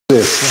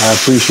this. I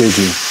appreciate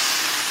you.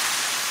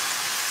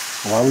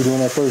 Why are we doing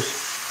that first?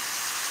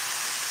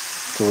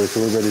 So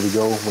we're ready to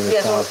go when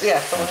it's time?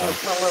 So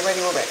when we're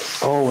ready, we're ready.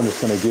 Oh, and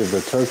it's going to give the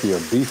turkey a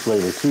beef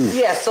flavor too.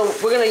 Yeah, so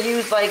we're going to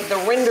use like the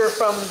render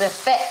from the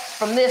fat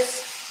from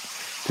this.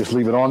 Just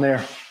leave it on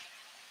there?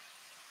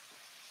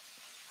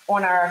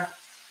 On our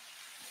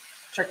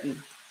turkey.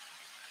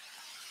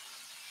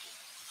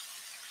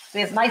 See,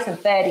 it's nice and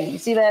fatty. You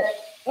see that?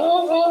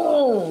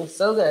 So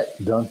good.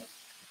 Done?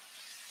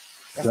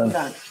 That's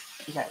done.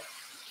 Okay.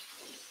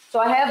 So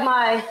I have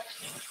my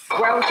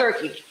ground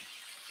turkey.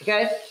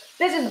 Okay?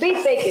 This is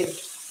beef bacon.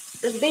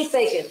 This is beef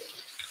bacon.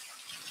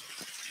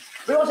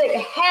 We're going to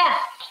take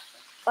half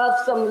of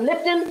some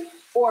Lipton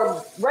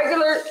or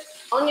regular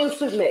onion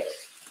soup mix.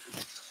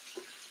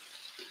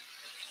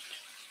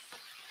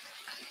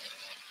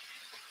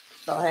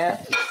 So I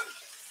have.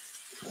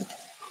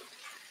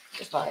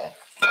 Just I have.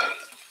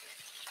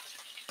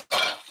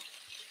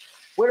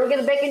 Where do we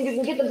get the bacon? You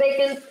can get the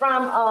bacon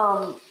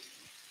from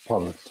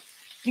Publix.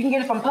 You can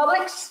get it from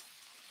Publix.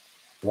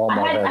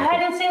 Walmart I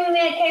hadn't seen it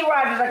at K.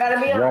 Rogers. I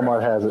gotta be honest.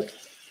 Walmart has it.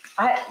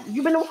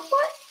 You been to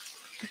what?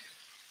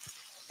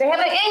 They have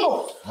it at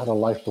Ingles. I had a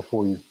life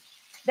before you.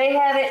 They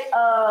have it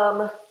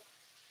on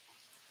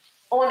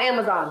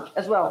Amazon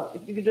as well.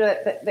 If you can do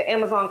that, the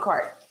Amazon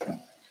cart.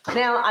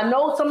 Now I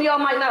know some of y'all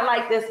might not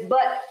like this,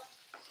 but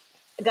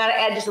I gotta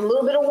add just a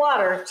little bit of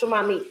water to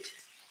my meat.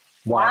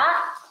 Why?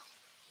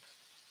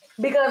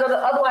 Because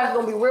otherwise it's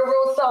gonna be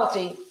real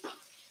salty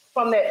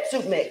from that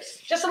soup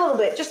mix. Just a little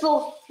bit, just a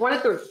little, run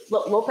it through,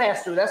 little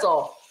pass through, that's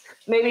all.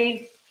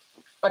 Maybe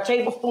a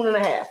tablespoon and a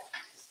half,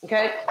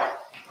 okay?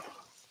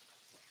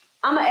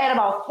 I'm gonna add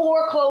about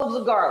 4 cloves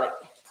of garlic.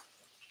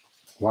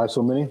 Why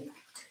so many?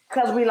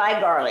 Because we like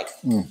garlic.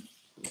 You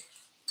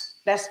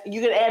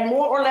can add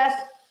more or less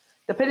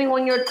depending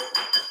on your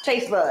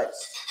taste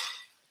buds.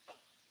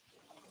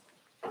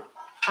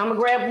 I'm gonna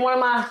grab one of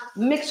my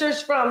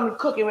mixers from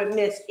Cooking with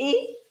Miss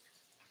E.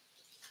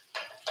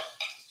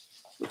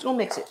 We're gonna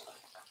mix it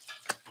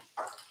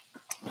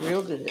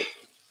real good.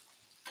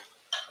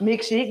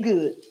 Mix it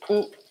good.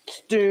 No,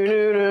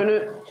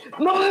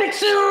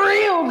 mix it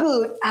real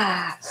good.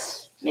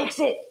 Mix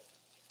it.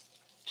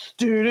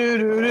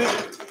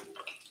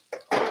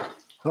 I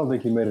don't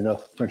think you made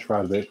enough French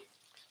fries, babe.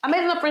 I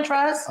made enough French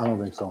fries. I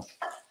don't think so.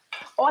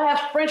 Oh, I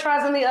have French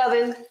fries in the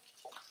oven.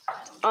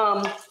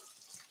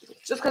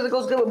 Just because it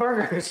goes good with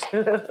burgers.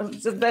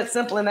 It's just that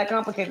simple and that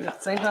complicated at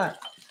the same time.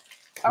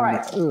 All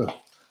right.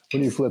 When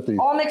do you flip these?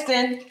 All mixed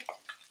in.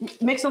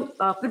 Mix them.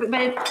 Flip it,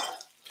 babe.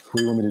 What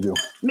do you want me to do?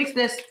 Mix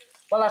this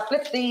while I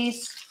flip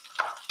these.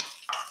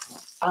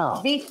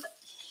 Beef.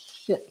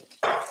 Shit.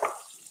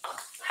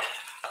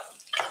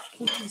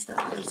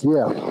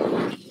 Yeah.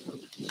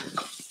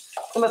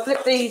 I'm gonna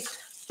flip these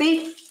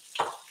beef.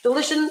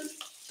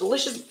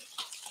 Delicious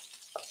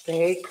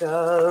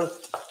bacon.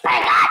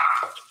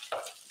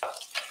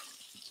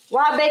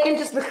 Why bacon?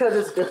 Just because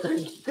it's good.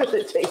 Good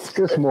it tastes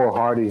good. It's more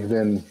hearty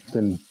than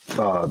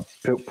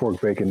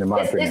pork bacon in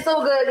my opinion. It's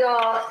so good,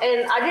 y'all.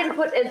 And I didn't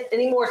put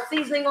any more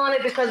seasoning on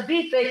it because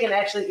beef bacon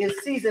actually is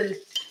seasoned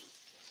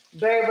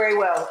very, very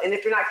well. And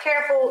if you're not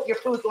careful, your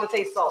food's gonna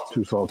taste salty.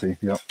 Too salty,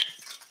 yep.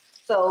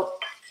 So,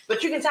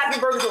 but you can top your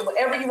burgers with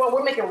whatever you want.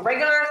 We're making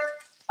regular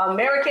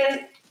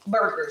American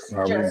burgers.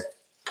 Just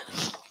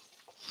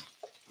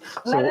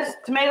lettuce,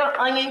 tomato,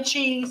 onion,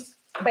 cheese,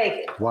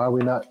 bacon. Why are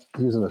we not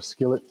using a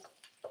skillet?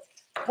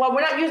 Well,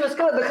 we're not using a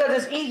skillet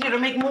because it's easier to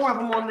make more of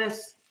them on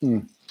this.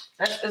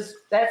 That's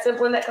that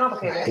simple and that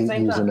complicated. I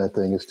hate using that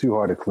thing. It's too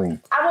hard to clean.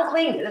 I will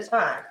clean it. It's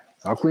fine.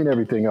 I'll clean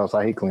everything else.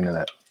 I hate cleaning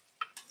that.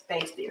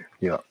 Thanks, dear.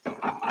 Yeah.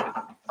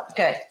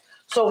 Okay.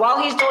 So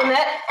while he's doing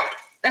that,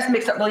 that's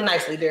mixed up really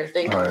nicely, dear.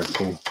 Thank you. All right,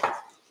 cool.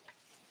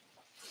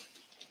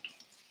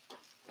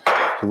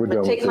 So we're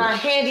done. Take my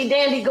handy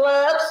dandy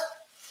gloves.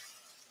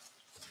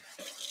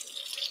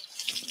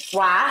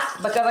 Why?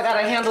 Because I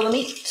gotta handle the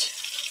meat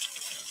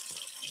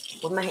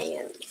with my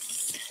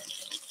hands.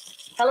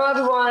 Hello,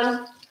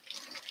 everyone.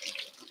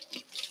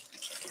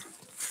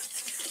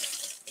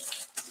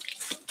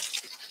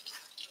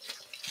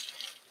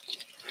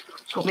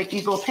 Go make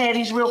these little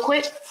patties real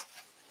quick.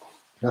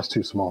 That's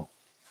too small.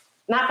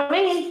 Not for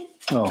me.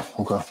 Oh,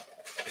 okay.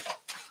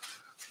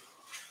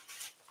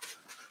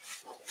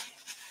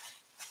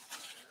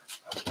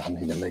 I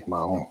need to make my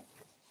own.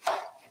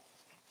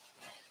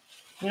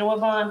 You know what,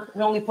 Vaughn?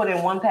 We only put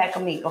in 1 pack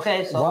of meat,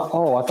 okay? So. What?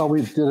 Oh, I thought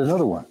we did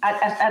another one.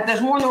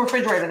 There's more in the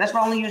refrigerator. That's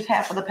why I only used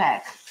half of the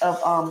pack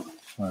of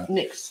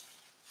mix.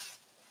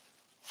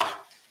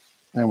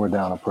 And we're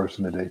down a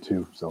person today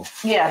too, so.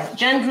 Yeah,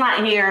 Jen's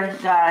not here,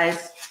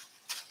 guys.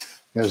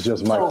 It's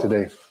just Mike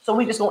today. So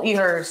we just gonna eat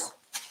hers.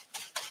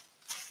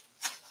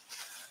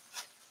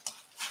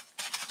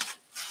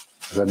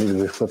 Does that need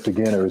to be flipped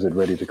again, or is it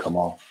ready to come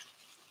off?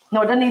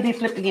 No, it doesn't need to be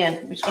flipped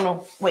again. We're just gonna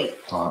wait.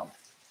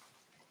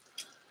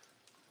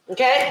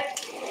 Okay?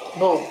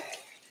 Boom.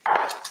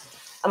 I'm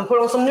gonna put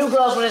on some new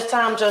gloves when it's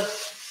time to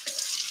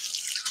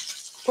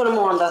put them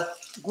on the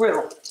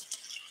grill.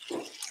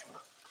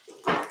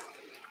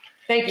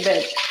 Thank you,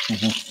 babe.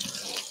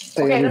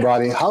 Hey, Okay,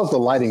 everybody, how's the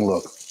lighting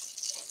look?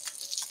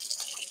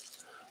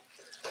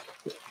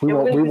 We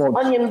won't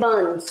onion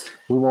buns.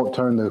 We won't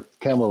turn the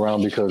camera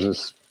around because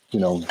it's,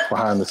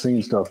 behind the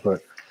scenes stuff,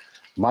 but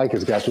Mike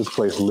has got this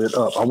place lit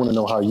up. I want to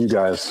know how you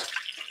guys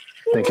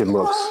think it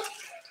looks.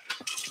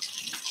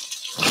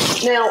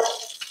 Now,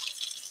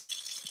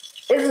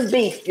 this is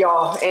beef,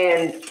 y'all,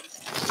 and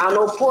I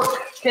know pork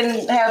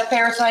can have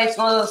parasites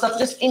and all that stuff.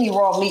 Just any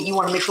raw meat, you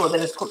want to make sure that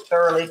it's cooked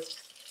thoroughly.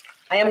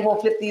 I am going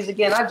to flip these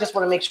again. I just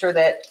want to make sure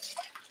that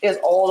it's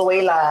all the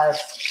way live.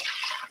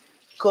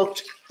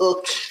 Cooked,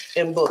 cooked,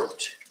 and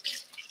booked.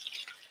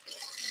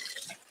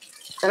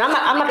 And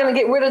I'm not going to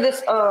get rid of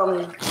this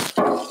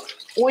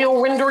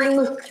oil rendering.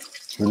 We're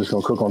just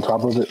going to cook on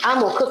top of it?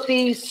 I'm going to cook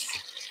these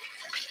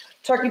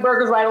turkey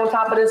burgers right on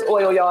top of this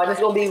oil, y'all. And it's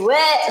going to be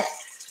wet,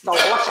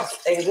 delicious,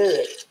 and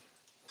good.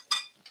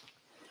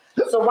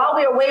 So while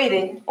we are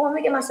waiting, let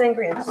me get my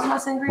sangria. This is my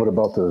sangria. What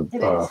about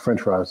the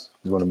French fries?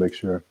 You want to make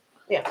sure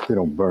they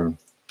don't burn.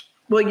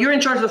 Well, you're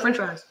in charge of the French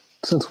fries.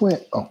 Since when?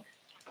 Oh.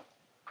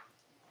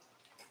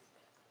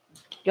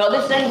 Y'all,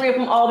 this sangria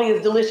from Aldi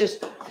is delicious.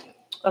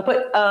 I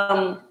put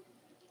the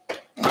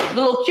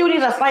little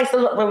cuties, I sliced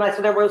them up real nice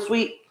so they're real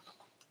sweet.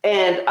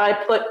 And I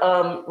put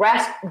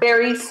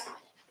raspberries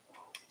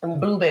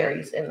and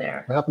blueberries in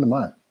there. What happened to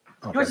mine?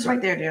 Okay. Yours is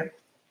right there, dear.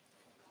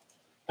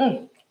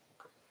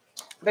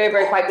 Very,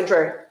 very quite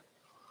contrary.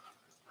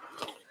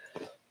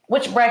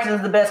 Which Braxton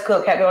is the best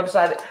cook? Have y'all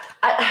decided?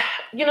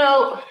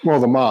 Well,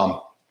 the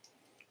mom.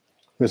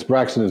 Miss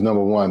Braxton is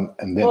number one,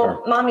 and then her.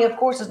 Mommy, of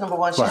course, is number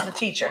one. She's the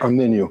teacher. And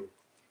then you.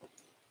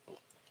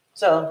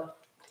 So,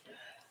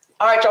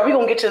 all right, y'all, we're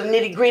going to get to the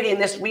nitty gritty in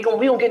this. We're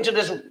gonna get into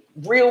this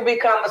real big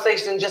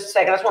conversation in just a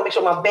second. I just want to make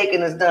sure my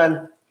bacon is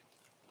done.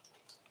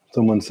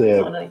 Someone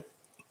said,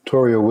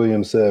 Toria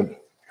Williams said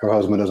her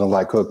husband doesn't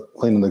like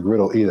cleaning the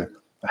griddle either.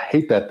 I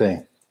hate that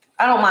thing.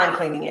 I don't mind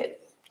cleaning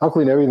it. I'll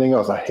clean everything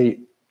else. I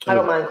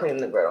don't mind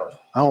cleaning the griddle.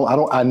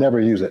 I never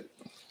use it.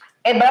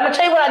 But I'm going to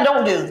tell you what I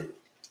don't do.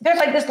 There's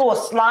like this little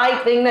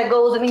slide thing that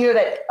goes in here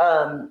that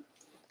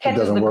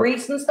catches the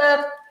grease and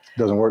stuff.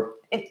 Doesn't work.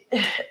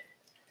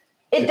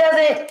 It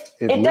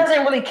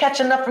doesn't really catch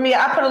enough for me.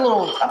 I put a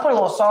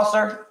little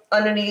saucer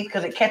underneath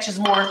because it catches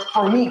more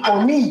for me.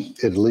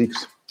 It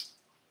leaks.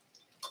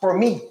 For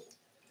me.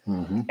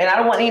 Mm-hmm. And I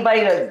don't want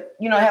anybody to,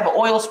 have an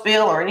oil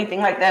spill or anything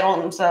like that on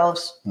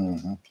themselves.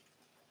 Mm-hmm.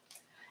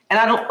 And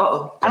I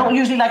don't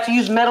usually like to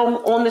use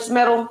metal on this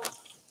metal.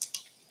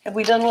 Have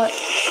we done what?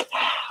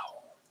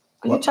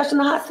 Are you touching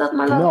the hot stuff,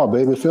 my love? No,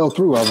 baby, it fell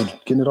through. I was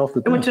getting it off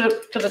the thing. It went to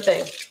the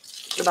thing,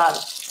 the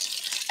bottom.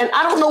 And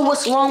I don't know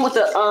what's wrong with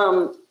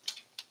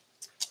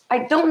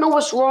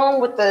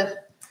the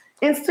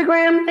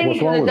Instagram thing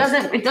because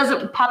it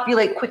doesn't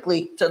populate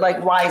quickly to like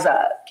rise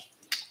up.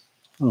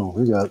 Oh,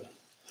 we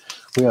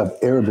have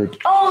Arabic.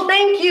 Oh,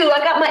 thank you. I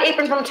got my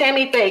apron from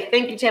Tammy Faye.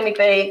 Thank you, Tammy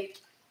Faye.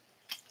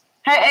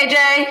 Hey,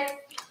 AJ.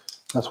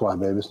 That's why,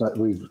 baby. It's not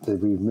we've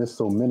missed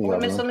so many of them.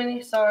 We missed so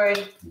many. Sorry.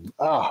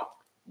 Ah.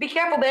 Be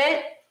careful,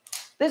 babe.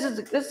 This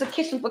is a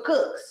kitchen for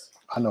cooks.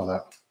 I know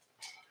that.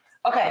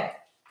 Okay.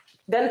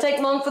 Doesn't take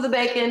long for the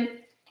bacon.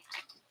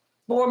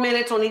 4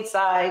 minutes on each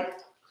side.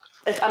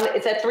 It's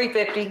at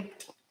 350.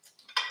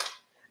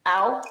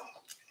 Ow.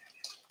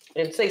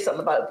 And say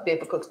something about it, babe,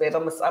 for cooks, babe.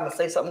 I'm gonna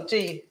say something to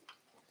you.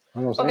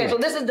 Okay, so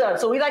this is done.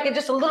 So we like it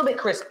just a little bit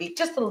crispy,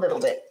 just a little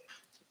bit.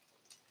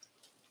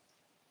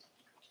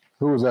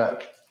 Who was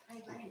that?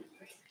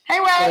 Hey,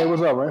 Ray. Hey,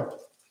 what's up, Ray?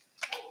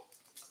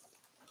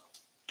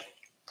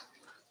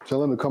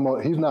 Tell him to come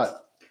on. He's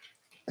not.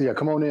 Yeah,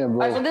 come on in, bro. All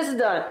right, so this is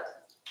done.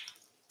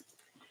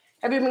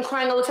 Have you been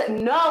crying all the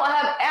time? No, I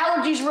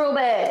have allergies real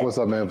bad. What's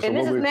up, man? And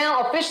this is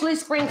now officially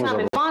springtime.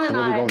 And Vaughn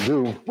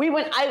and we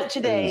went out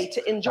today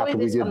to enjoy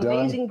this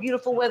amazing,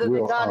 beautiful weather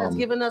that God has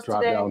given us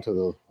today.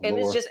 And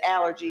it's just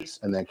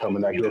allergies. And then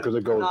coming back door because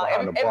it goes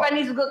behind the bar. Everybody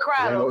needs a good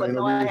cry, though. But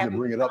no, I have to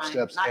bring it up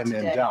steps and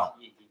then down.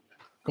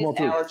 Come on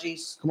through.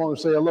 Allergies. Come on and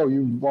say hello.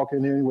 You walk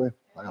in here anyway.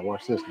 I gotta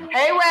watch this now.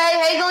 Hey,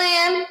 Ray. Hey,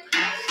 Glenn.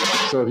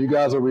 So if you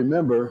guys will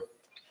remember,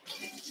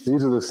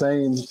 these are the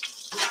same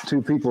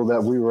two people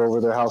that we were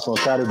over their house on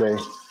Saturday.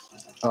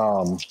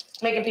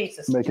 Making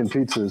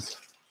pizzas.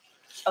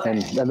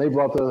 Okay. And they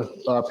brought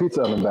the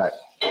pizza oven back.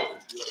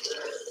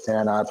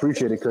 And I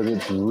appreciate it because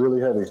it's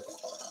really heavy.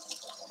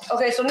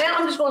 Okay, so now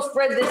I'm just going to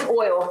spread this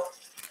oil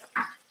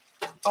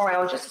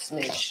around just a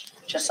smidge.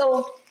 Just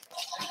so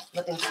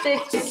nothing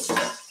sticks.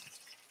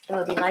 And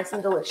it'll be nice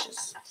and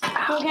delicious.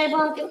 Okay,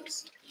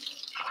 pumpkins?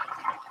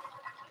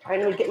 All right,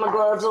 let me get my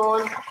gloves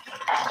on.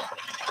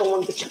 Go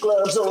and get your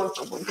gloves on.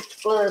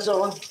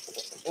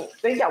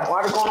 They got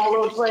water going all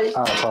over the place.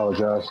 I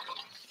apologize.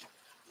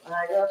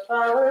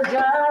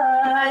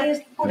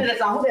 Who did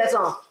that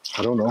song?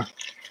 I don't know.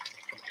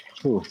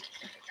 Who?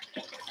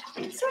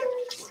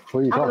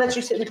 I'm gonna let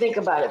you sit and think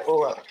about it for a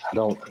while.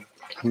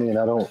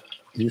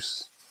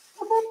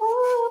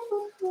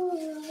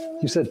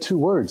 You said 2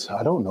 words.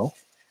 I don't know.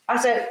 I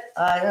said,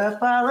 I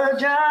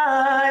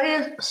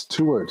apologize. It's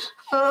 2 words.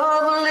 Oh,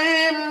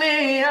 believe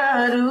me,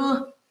 I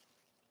do.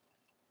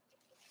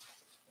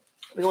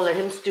 We're gonna let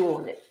him stew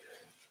on it.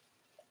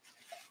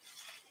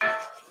 I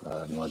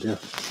have no idea.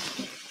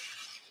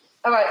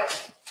 All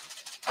right.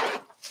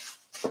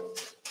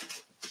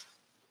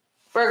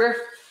 Burger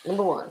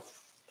number 1.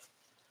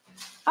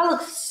 I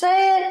look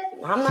sad.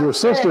 I'm not Your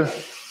sister?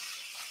 sad.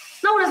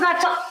 No, it's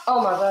not.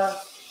 Oh my God.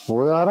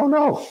 Well, I don't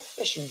know.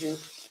 Yes, you do.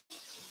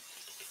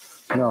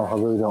 No, I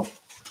really don't.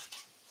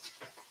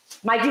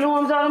 Mike, you know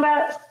what I'm talking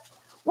about?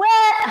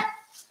 What?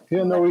 He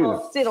didn't know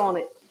either. Sit on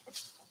it.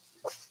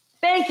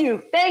 Thank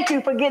you. Thank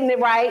you for getting it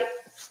right.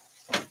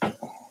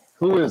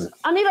 Who is it?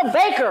 Anita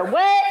Baker.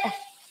 What?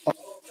 What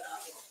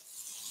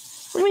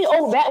do you mean,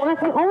 oh, that one?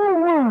 That's the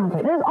only one.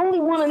 There's only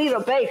one Anita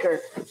Baker.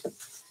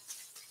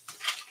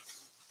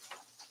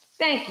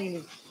 Thank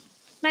you.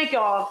 Thank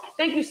y'all.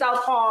 Thank you,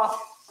 Southpaw.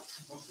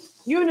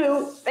 You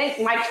knew. Thank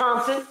you, Mike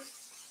Thompson.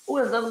 Who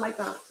is the other Mike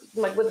Thompson?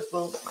 Mike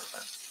Witherspoon.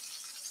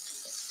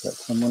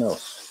 That's someone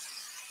else.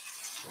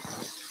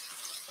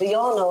 Do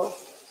y'all know?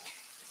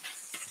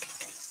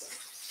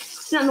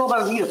 You don't know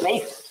about Anita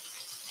Baker.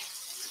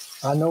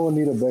 I know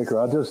Anita Baker.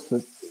 I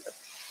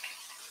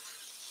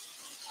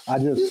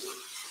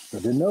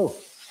didn't know.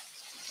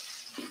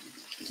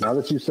 Now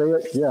that you say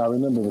it, yeah, I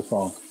remember the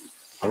song.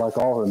 I like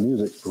all her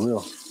music, for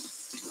real.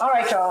 All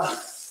right, y'all.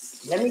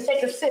 Let me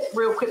take a sip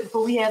real quick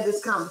before we have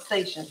this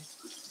conversation.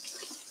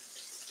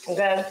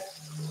 Okay?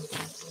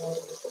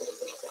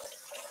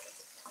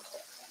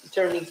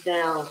 Turn these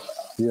down.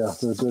 Yeah,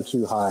 they're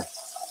too high.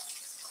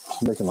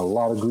 It's making a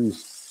lot of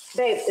grease.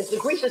 Babe, the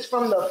grease is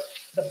from the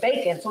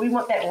bacon, so we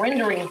want that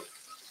rendering.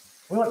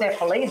 We want that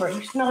flavor.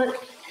 You smell it?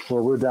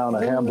 Well, we're down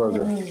a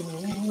hamburger.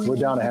 We're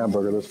down a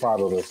hamburger. There's 5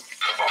 of us.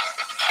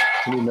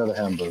 We need another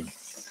hamburger.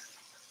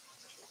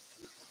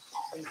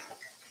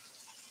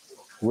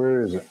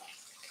 Where is it?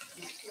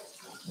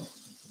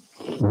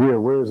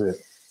 Where is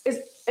it? It's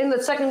in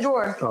the second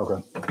drawer.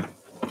 Okay.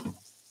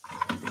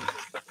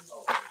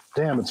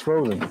 Damn, it's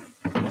frozen.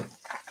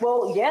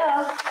 Well,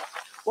 yeah.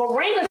 Well,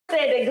 Raina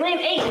said that Glenn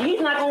ate and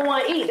he's not going to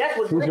want to eat. That's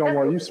what He's going to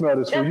want, you smell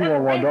this food. You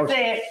want one, don't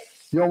you?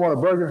 You don't want a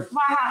burger?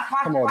 Why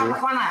Come on,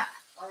 dude. Why not?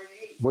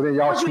 Well, then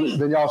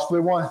y'all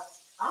split one?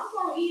 I'm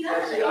going to eat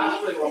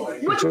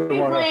that. What you eat,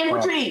 Glenn?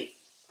 What you eat?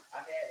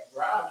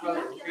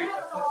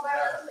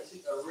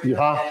 You,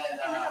 huh?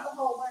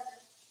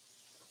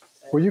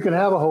 Well, you can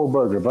have a whole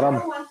burger,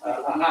 but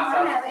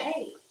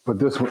but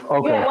this one,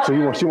 okay. Yeah,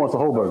 so she wants a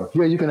whole burger.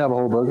 Yeah, you can have a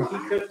whole burger.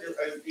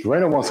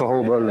 Raina wants a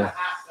whole burger.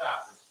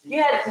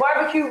 You had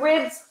barbecue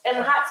ribs and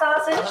hot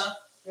sausage?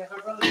 Yeah,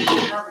 her brother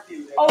made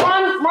barbecue. Oh,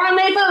 Ron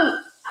made food.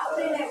 I'll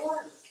say that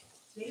once.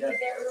 He did that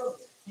earlier.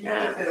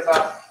 Yeah, he did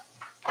about.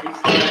 He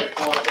said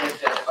 4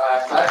 things at 5.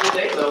 I did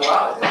take a little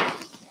while ago.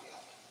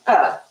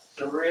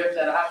 The ribs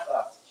and a hot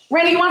sauce.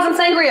 Randy, you want some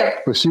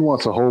sangria? But she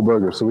wants a whole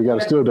burger, so we got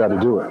to still got to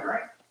do it.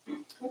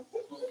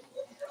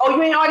 Oh,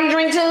 you ain't already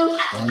drink too?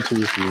 1,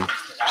 2, 3.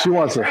 She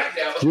wants a.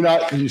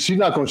 She's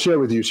not going to share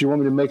with you. She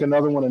want me to make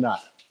another one or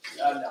not?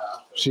 No.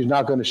 She's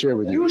not going to share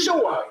with you. You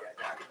sure?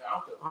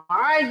 All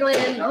right,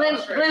 Glenn. Glenn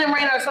and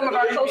Raina are some of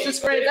our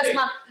closest friends.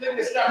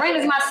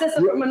 Raina's my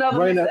sister from another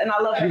Raina, and I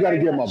love her. You got to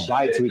give him a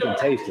bite so we can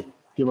taste it.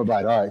 Give him a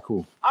bite. All right,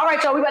 cool. All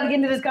right, y'all. We about to get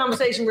into this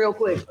conversation real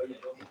quick.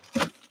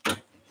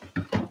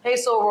 Hey,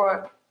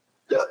 Soror.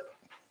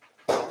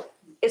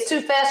 It's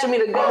too fast for me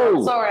to go.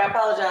 Oh. Sorry, I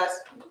apologize.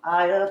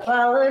 I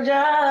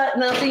apologize.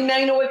 Now, see, now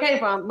you know where it came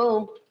from.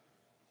 Boom.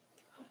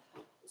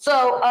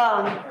 So,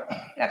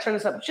 I gotta turn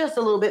this up just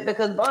a little bit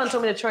because Bond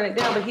told me to turn it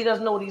down, but he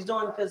doesn't know what he's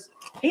doing because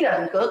he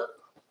doesn't cook.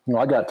 No,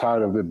 I got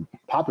tired of it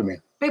popping me.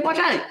 Big watch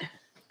out.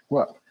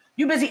 What?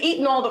 You busy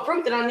eating all the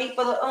fruit that I need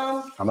for the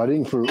I'm not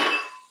eating fruit.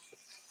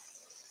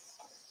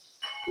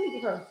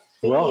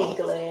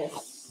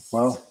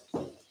 Well,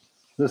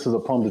 this is a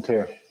pomme de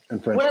terre in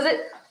French. What is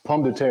it?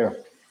 Pomme de terre.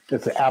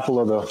 It's the apple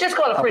of the. Just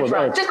call it French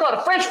fry. Just call it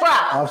a French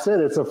fry. I've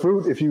said it's a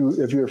fruit if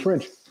you're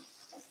French.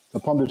 The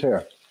pomme de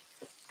terre.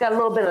 Got a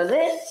little bit of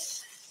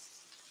this.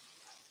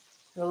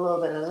 A little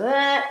bit of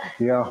that.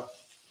 Yeah.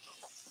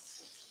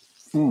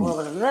 A little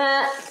bit of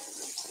that.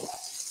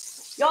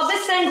 Y'all,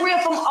 this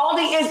sangria from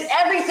Aldi is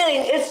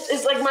everything.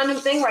 It's like my new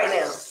thing right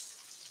now.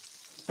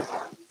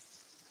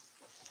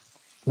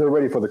 They're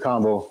ready for the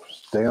combo.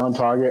 Stay on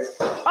target.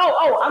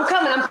 Oh, I'm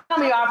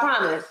coming, y'all, I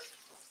promise.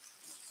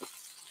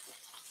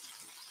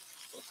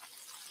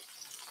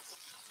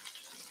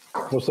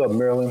 What's up,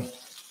 Maryland?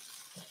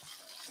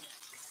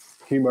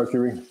 Key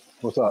Mercury.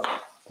 What's up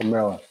from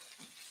Maryland?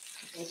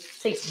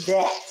 Taste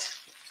that.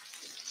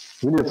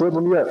 We need to flip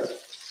them yet?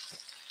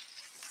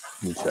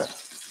 Let me check.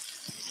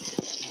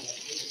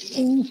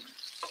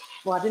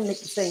 Well, I didn't make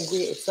the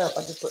sangria itself.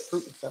 I just put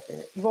fruit and stuff in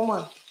it. You want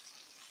one?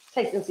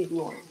 Taste and see if you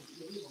want it.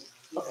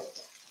 Okay.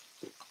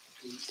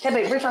 Hey,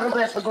 babe, bring some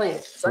glass for Glenn.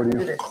 So I can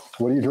do this.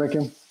 What are you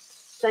drinking?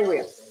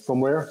 Sangria.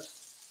 From where?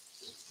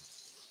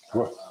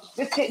 What?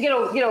 Just get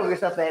over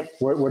yourself, babe.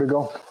 Where'd it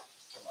go?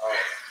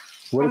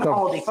 Where'd it From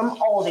come? Aldi. From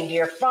Aldi,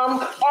 dear. From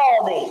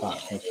Aldi.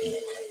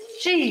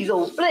 Cheese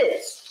or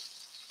bliss.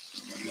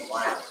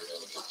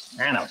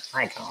 I don't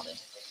like Aldi.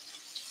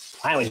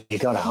 Why would you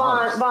go to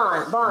Aldi?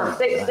 Bond.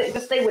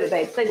 Just stay with it,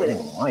 babe. Stay with I it.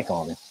 don't like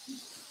Aldi.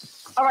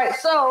 All right,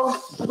 so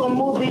we're gonna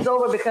move these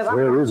over because I'm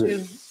Where going is to.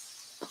 it?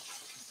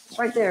 It's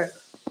right there.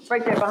 It's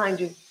right there behind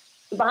you.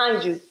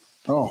 Behind you.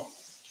 Oh.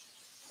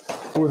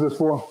 Who is this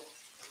for?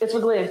 It's for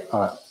Glenn.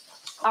 All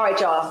All right,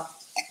 y'all.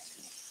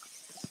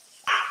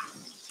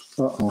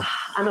 right.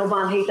 I know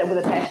Von hates that with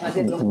a passion. I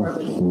did it on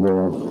purpose.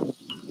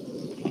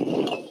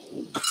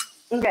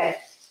 Yeah. Okay.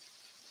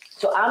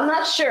 So I'm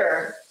not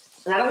sure,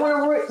 and I don't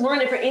want to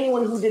ruin it for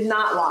anyone who did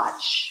not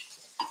watch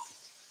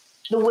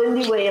the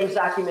Wendy Williams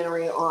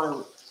documentary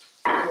on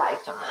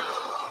Lifetime.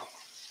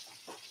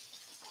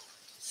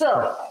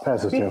 So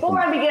before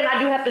I begin, I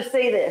do have to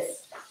say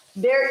this.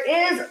 There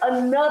is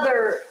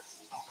another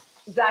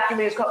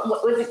documentary. It's called,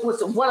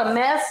 what's it, What a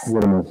Mess?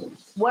 What a mess.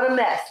 What a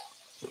Mess.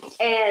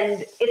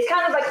 And it's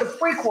kind of like the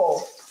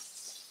prequel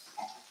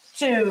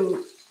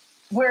to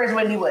Where is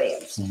Wendy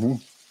Williams? Mm-hmm.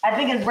 I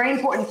think it's very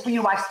important for you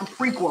to watch the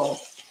prequel.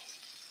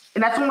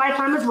 And that's on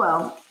Lifetime as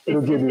well.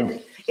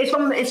 It's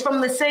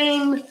from the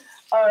same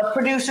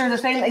producer, the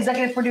same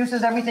executive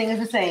producers, everything is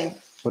the same.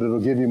 But it'll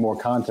give you more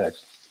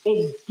context.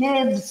 It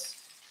gives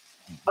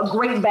a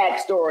great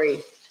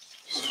backstory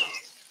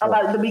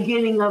about the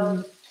beginning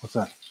of. What's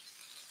that?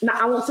 Now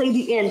I won't say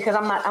the end because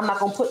I'm not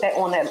gonna put that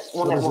on that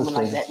woman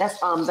like that.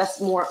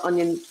 That's more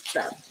onion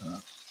stuff.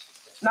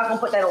 Not gonna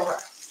put that on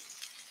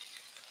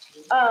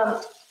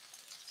her.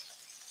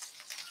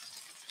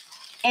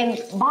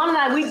 And Bon and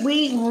I,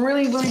 we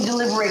really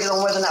deliberated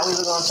on whether or not we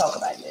were going to talk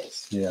about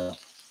this. Yeah.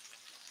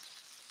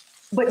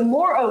 But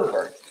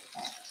moreover,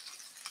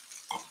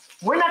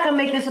 we're not going to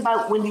make this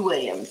about Wendy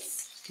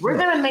Williams. We're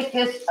going to make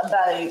this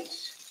about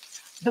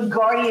the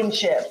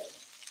guardianship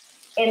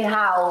and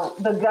how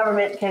the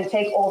government can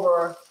take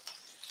over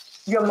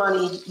your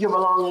money, your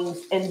belongings,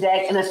 and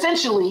debt, and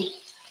essentially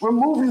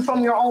remove you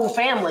from your own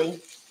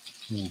family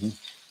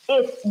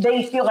if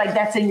they feel like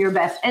that's in your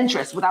best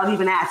interest without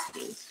even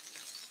asking.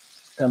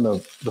 And the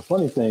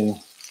funny thing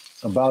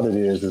about it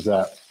is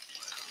that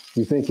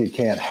you think it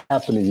can't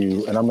happen to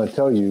you. And I'm going to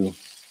tell you,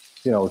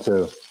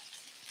 to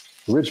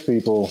rich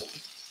people,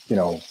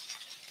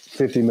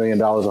 $50 million,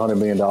 $100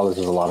 million is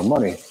a lot of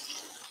money.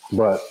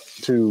 But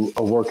to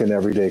a working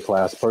everyday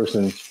class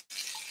person,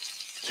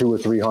 $200,000 or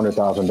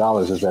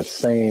 $300,000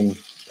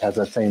 has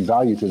that same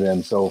value to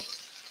them. So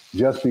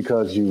just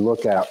because you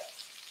look at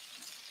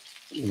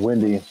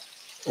Wendy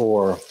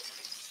or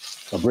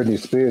Britney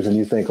Spears and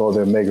you think, oh,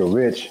 they're mega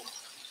rich,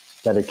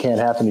 that it can't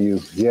happen to you.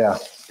 Yeah,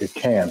 it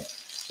can.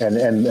 And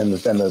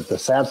the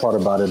sad part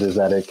about it is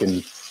that it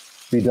can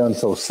be done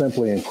so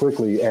simply and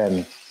quickly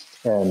and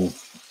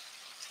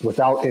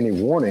without any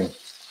warning.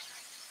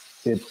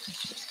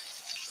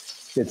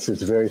 It's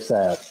very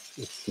sad.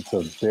 It's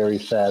a very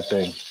sad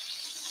thing.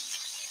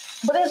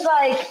 But it's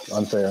like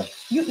unfair.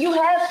 You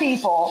have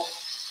people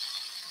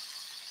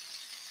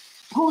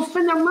who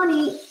spend their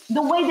money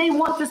the way they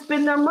want to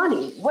spend their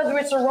money, whether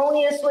it's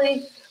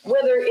erroneously,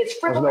 whether it's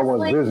frivolously. That's no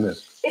one's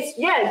business.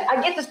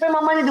 I get to spend my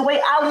money the way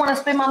I want to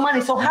spend my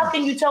money. So how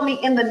can you tell me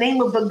in the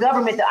name of the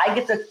government that I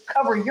get to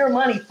cover your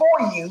money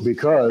for you?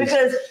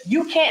 Because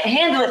you can't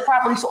handle it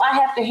properly, so I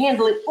have to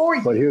handle it for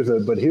you. But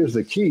here's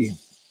the key.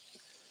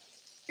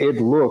 It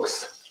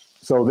looks,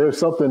 so there's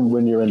something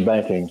when you're in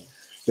banking,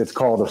 it's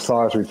called a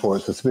SARS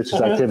report,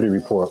 suspicious activity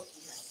report.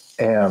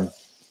 And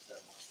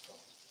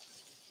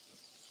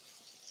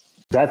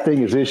that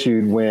thing is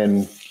issued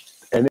and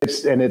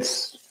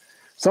it's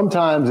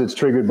sometimes it's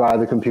triggered by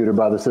the computer,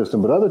 by the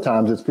system, but other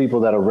times it's people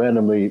that are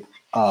randomly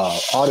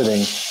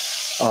auditing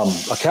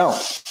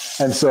accounts.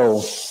 And so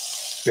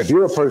if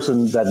you're a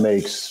person that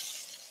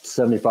makes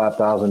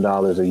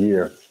 $75,000 a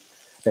year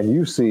and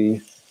you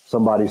see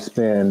somebody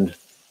spend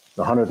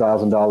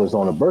 $100,000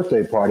 on a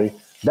birthday party,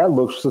 that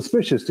looks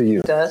suspicious to you.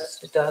 It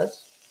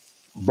does.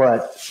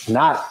 But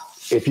not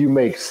if you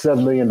make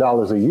 $7 million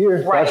a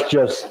year. Right. That's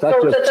just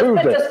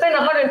Tuesday. To spend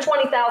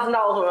 $120,000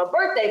 on a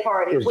birthday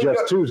party is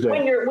just Tuesday.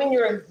 When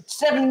you're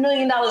 $7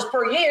 million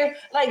per year,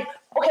 like,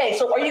 okay,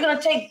 so are you going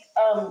to take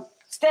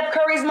Steph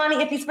Curry's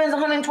money if he spends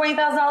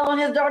 $120,000 on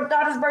his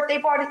daughter's birthday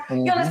party?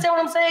 Mm-hmm. You understand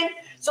what I'm saying?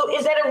 So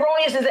is that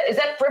erroneous? Is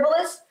that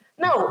frivolous?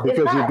 No,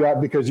 because it's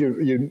not. because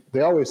you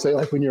they always say,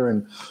 like, when you're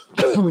in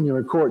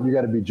court, you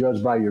got to be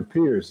judged by your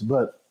peers,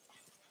 but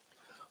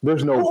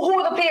there's no who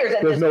are the peers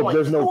at this point?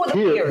 There's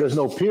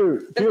no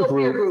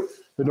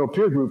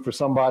peer group for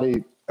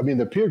somebody. I mean,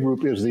 the peer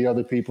group is the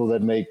other people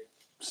that make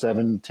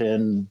 $7,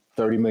 $10,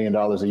 $30 million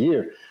a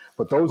year,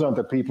 but those aren't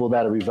the people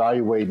that are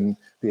evaluating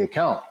the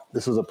account.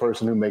 This is a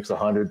person who makes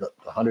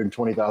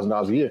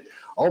 $120,000 a year.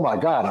 Oh my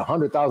God,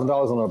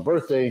 $100,000 on a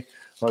birthday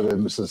or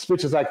the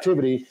suspicious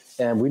activity,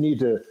 and we need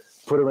to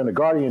put her in a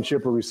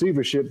guardianship or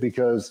receivership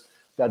because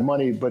that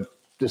money. But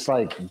just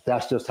like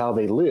that's just how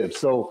they live.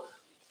 So,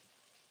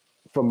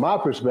 from my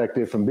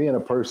perspective, from being a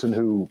person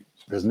who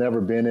has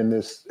never been in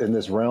this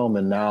realm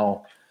and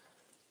now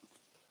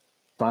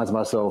finds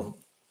myself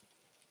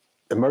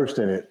immersed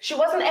in it. She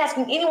wasn't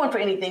asking anyone for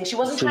anything. She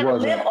wasn't trying to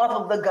live off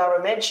of the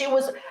government. She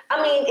was,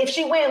 I mean, if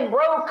she went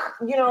broke,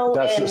 you know,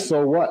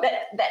 so what?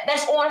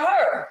 That's on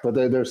her. But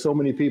there's so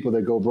many people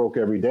that go broke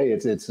every day.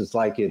 It's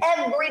like it's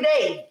every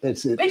day.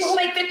 It's people who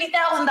make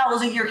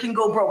 $50,000 a year can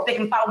go broke. They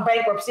can file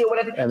bankruptcy or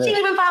whatever. She didn't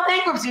even file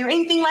bankruptcy or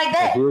anything like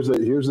that. Here's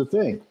the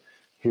thing.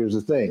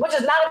 Which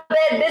is not a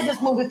bad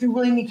business move if you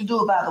really need to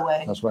do it, by the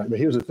way. That's right. But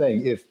here's the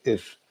thing.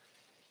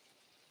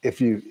 If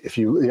you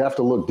have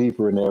to look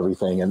deeper into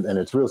everything, and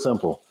it's real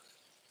simple.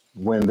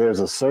 When there's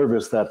a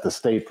service that the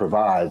state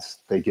provides,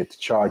 they get to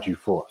charge you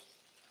for.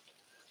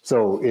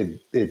 So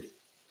it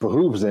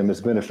behooves them, it's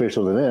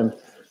beneficial to them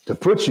to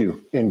put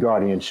you in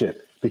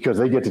guardianship because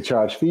they get to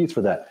charge fees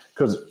for that.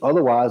 Because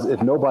otherwise,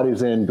 if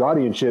nobody's in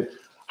guardianship,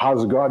 how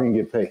does the guardian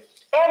get paid?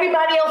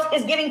 Everybody else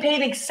is getting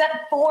paid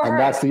except for her. And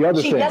that's the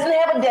other thing. She doesn't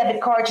have a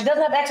debit card. She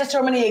doesn't have access to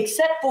her money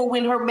except for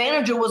when her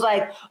manager was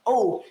like,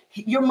 oh,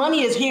 your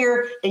money is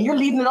here and you're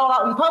leaving it all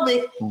out in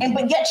public. Mm-hmm.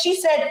 But yet she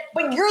said,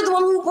 but you're the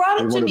one who brought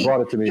it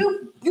to me.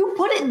 You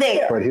put it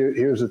there. But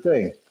here's the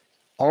thing.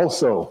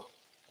 Also,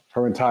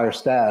 her entire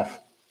staff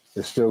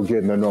is still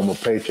getting their normal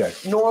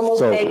paychecks.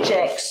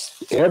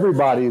 Paychecks.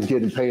 Everybody is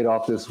getting paid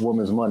off this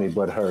woman's money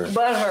but her.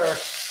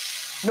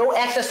 No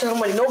access to her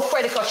money, no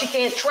credit card. She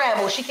can't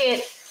travel. She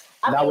can't.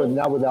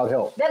 Not without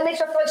help. That makes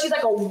her feel like she's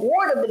like a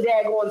ward of the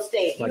daggone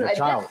state. Like at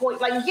child. that point,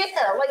 like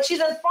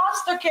she's in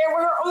foster care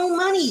with her own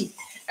money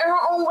and her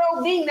own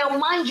well-being. Now,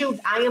 mind you,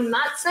 I am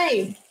not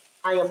saying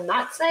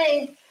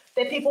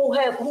that people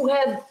who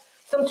have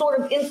some sort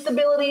of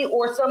instability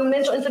or some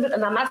mental instability,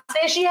 and I'm not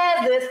saying she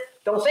has this.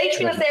 Don't say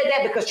Trina said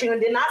that because Trina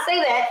did not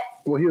say that.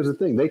 Well, here's the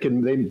thing: they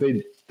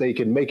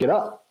can make it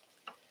up.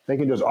 They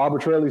can just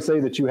arbitrarily say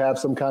that you have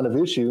some kind of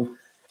issue.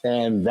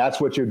 And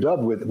that's what you're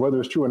dubbed with, whether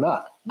it's true or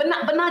not. But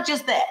not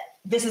just that.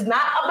 This is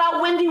not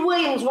about Wendy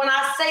Williams when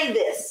I say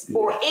this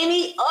or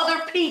any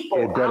other people.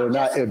 It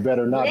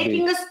better not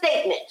making be. a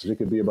statement. It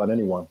could be about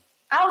anyone.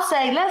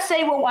 Let's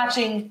say we're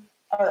watching,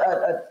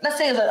 let's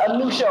say it's a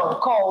new show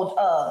called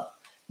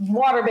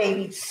Water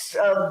Babies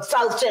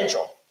South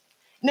Central.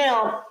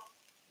 Now,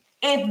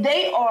 if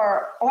they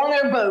are on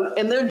their boat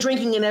and they're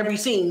drinking in every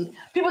scene,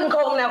 people can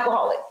call them an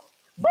alcoholic.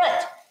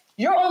 But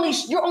you're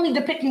only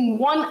depicting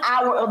 1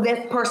 hour of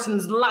that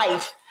person's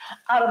life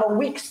out of a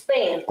week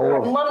span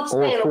or a month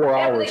span or 4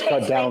 hours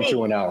cut down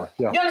to an hour.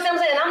 Yeah. You understand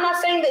what I'm saying? I'm not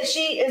saying that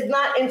she is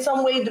not in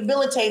some way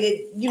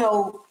debilitated,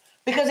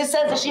 because it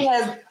says that she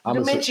has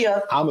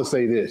dementia. I'm gonna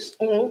say this,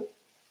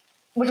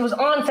 which was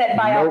onset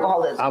by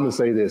alcoholism. I'm gonna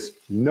say this: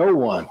 no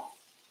one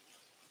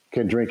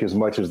can drink as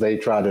much as they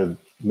try to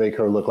make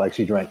her look like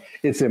she drank.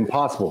 It's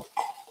impossible.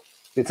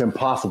 It's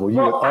impossible. You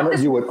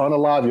would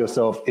unalive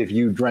yourself if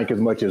you drank as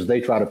much as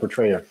they try to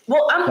portray her.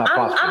 Well, I'm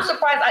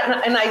surprised,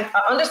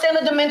 I understand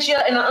the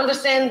dementia, and I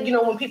understand,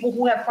 when people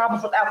who have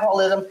problems with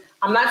alcoholism.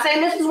 I'm not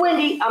saying this is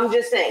Wendy. I'm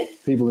just saying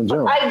people in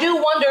general. I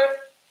do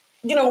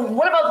wonder,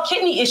 what about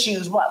kidney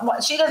issues?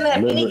 What she doesn't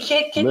have any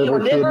kidney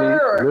or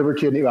liver,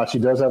 kidney. Well, she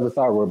does have a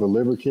thyroid, but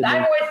liver, kidney.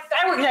 Thyroid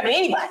can happen to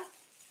anybody.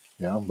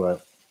 Yeah,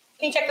 but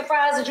can you check the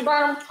fries that you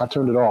burn? I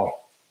turned it off.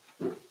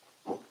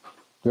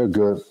 They're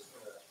good.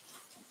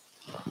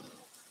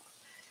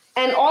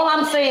 And all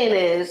I'm saying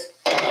is,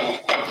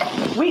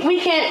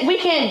 we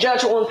can't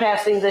judge her on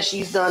past things that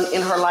she's done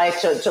in her life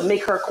to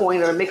make her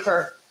coin or make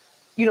her,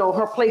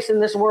 her place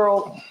in this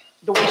world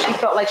the way she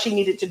felt like she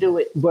needed to do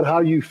it. But how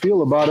you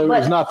feel about it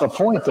is not the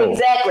point, though.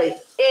 Exactly.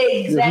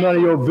 It's none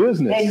of your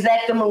business.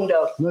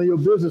 Exactamundo. None of your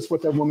business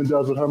what that woman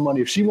does with her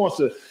money. If she wants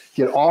to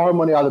get all her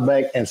money out of the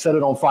bank and set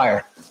it on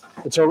fire,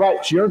 it's her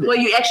right. She earned it. Well,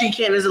 you actually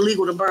can't. It's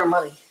illegal to burn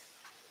money.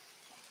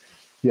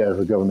 Yeah,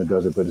 the government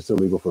does it, but it's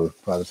illegal for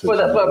private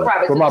citizens.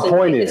 But my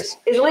point is,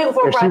 it's illegal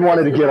for if she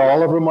wanted to get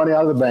all of her money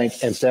out of the bank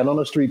and stand on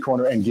a street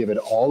corner and give it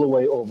all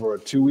away over a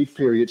 2-week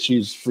period,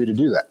 she's free to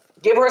do that.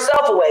 Give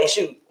herself away,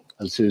 shoot.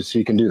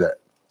 She can do that.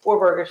 4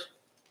 burgers.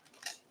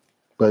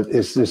 But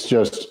it's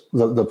just,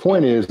 the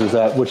point is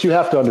that what you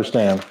have to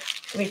understand.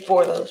 Give me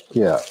 4 of those.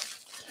 Yeah.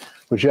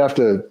 What you have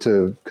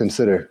to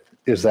consider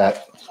is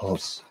that,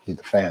 need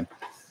the fan,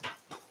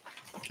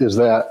 is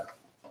that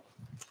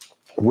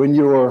when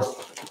you're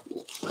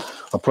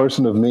a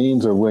person of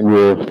means or when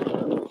you're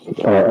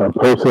a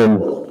person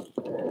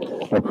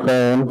of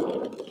fame,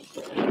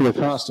 you're a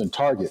constant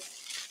target.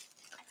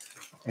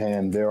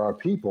 And there are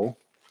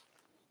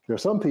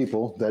some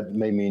people that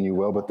may mean you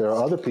well, but there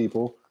are other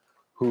people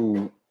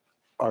who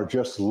are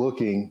just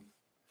looking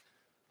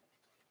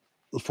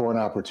for an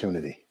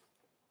opportunity.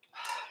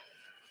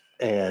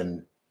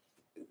 And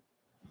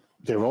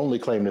their only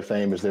claim to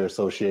fame is their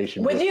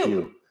association with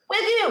you.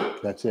 With you.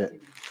 That's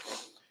it.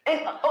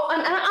 And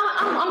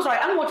I'm sorry,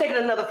 I'm going to take it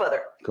another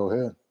further. Go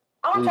ahead.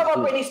 I want to talk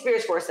about Britney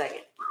Spears for a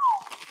second.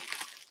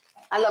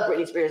 I love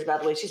Britney Spears, by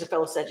the way. She's a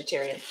fellow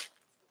Sagittarian.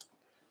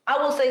 I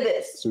will say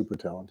this. Super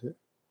talented.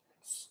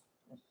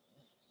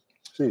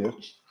 She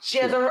is. She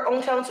has her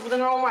own talents within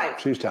her own right.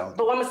 She's talented.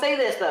 But I'm going to say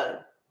this, though.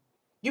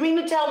 You mean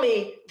to tell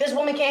me this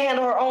woman can't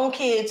handle her own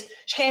kids?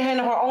 She can't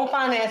handle her own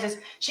finances.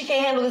 She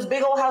can't handle this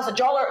big old house that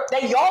y'all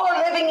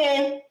are living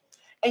in.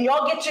 and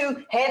y'all get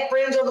to have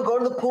friends over, go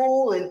to the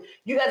pool, and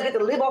you guys get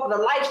to live off of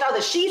the lifestyle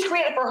that she's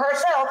created for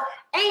herself,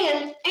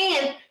 and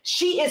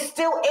she is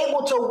still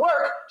able to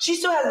work. She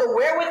still has the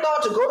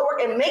wherewithal to go to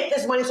work and make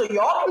this money so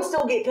y'all can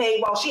still get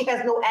paid while she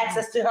has no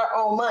access to her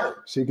own money.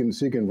 She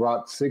can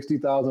rock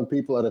 60,000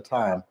 people at a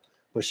time,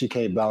 but she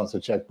can't balance a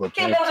checkbook.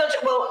 Can't balance a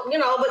checkbook.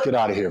 Well, but get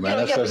out of here,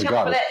 man. That's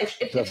garbage.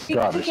 If you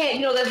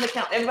can't, that doesn't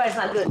count. Everybody's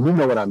not good. You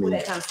know what I mean. With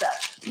that kind of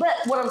stuff. But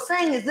what I'm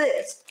saying is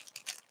this.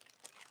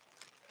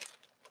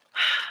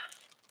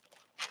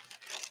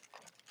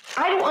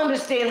 I don't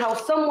understand how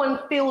someone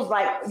feels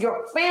like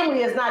your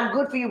family is not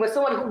good for you, but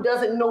someone who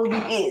doesn't know you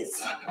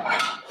is.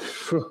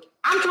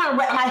 I'm trying to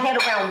wrap my head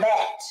around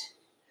that.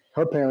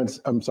 Her parents,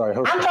 I'm trying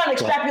to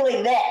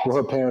extrapolate that. Well,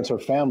 her parents, her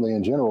family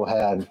in general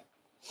had,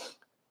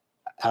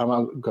 I'm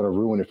not going to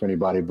ruin it for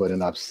anybody, but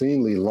an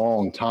obscenely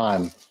long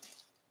time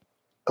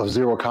of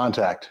zero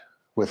contact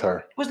with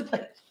her. Where's the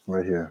plate?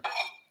 Right here.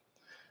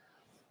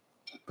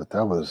 But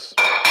that was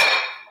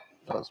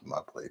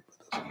my plate.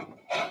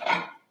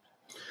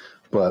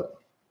 But,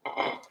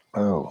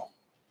 oh,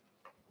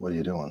 what are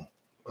you doing?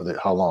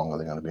 How long are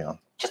they going to be on?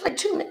 Just like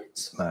 2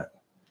 minutes. All right.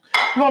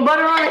 You want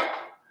butter on it?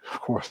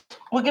 Of course.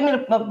 Well, give me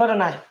the butter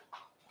knife.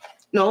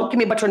 No, give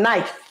me a butter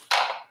knife.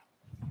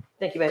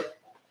 Thank you, babe.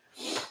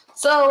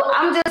 So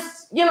I'm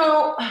just, when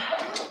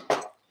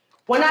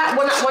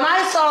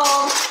I saw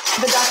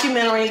the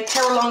documentary,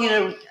 Tara Long did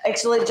an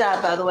excellent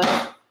job, by the way.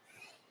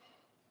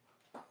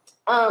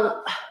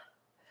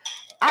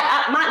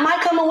 My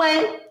come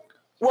away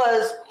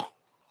was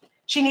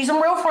she needs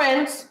some real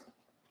friends.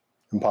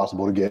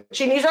 Impossible to get.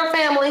 She needs her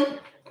family,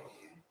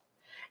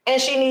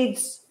 and she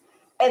needs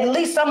at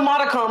least some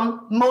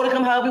modicum,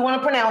 however you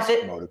want to pronounce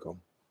it.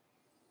 Modicum.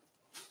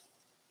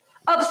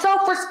 Of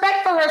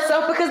self-respect for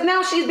herself, because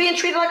now she's being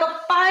treated like a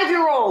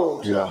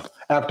 5-year-old. Yeah.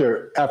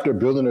 After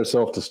building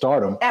herself to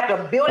stardom.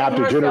 After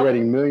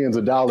generating millions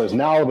of dollars,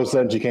 now all of a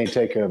sudden she can't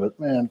take care of it.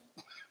 Man,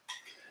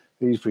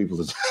 these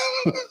people is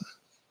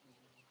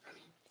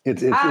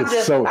it's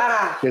so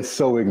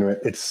ignorant.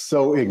 It's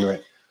so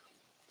ignorant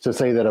to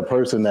say that a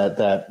person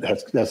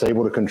that's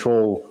able to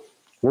control,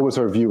 what was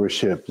her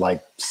viewership?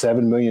 Like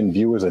 7 million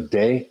viewers a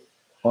day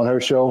on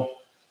her show.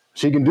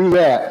 She can do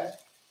that.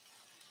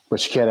 But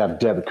she can't have a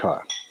debit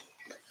card.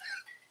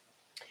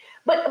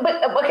 But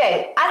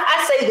okay,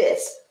 I say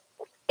this.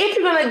 If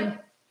you're going to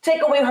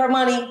take away her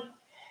money,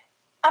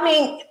 I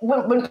mean,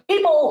 when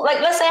people, like,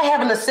 let's say I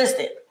have an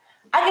assistant.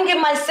 I can give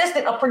my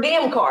assistant a per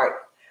diem card.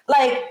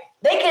 Like,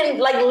 they can,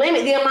 like,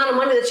 limit the amount of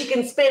money that she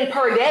can spend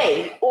per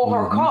day on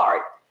her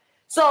card.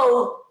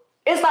 So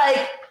it's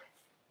like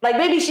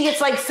maybe she gets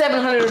like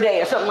 $700 a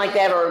day or something like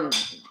that, or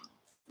 $400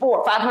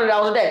 or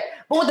 $500 a day.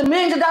 But with the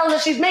millions of dollars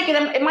that she's making,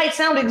 it might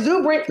sound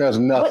exuberant. That's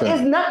nothing. But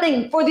it's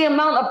nothing for the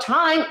amount of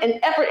time and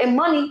effort and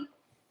money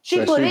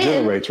she put in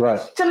generates,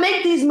 right, to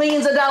make these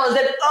millions of dollars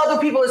that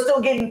other people are still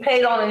getting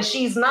paid on and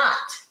she's not.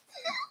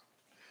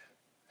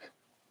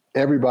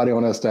 Everybody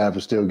on that staff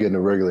is still getting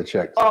a regular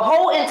check. A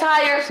whole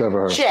entire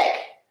check.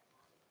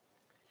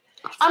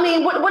 I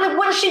mean,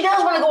 what if she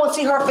does want to go and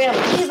see her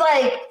family?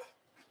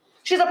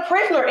 She's a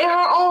prisoner in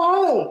her own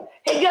home.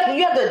 Hey, you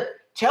have to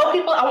tell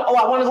people,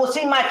 I want to go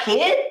see my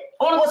kid.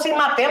 I want to go see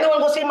my family. I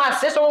want to go see my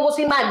sister. I want to go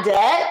see my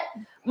dad,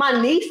 my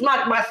niece,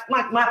 my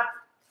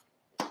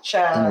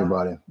child.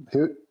 Everybody.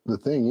 Here, the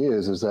thing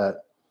is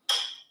that,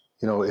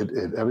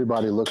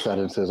 everybody looks at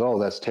it and says, "Oh,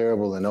 that's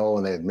terrible," and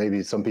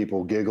maybe some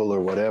people giggle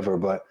or whatever,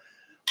 but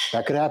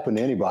that could happen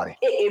to anybody.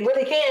 It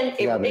really can. It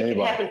can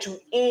happen to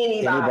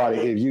anybody.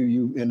 If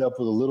you end up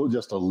with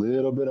just a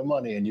little bit of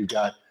money, and you've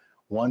got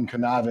one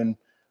conniving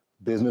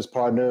business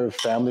partner,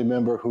 family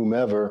member,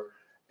 whomever,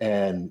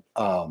 and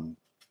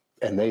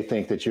they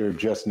think that you're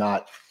just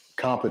not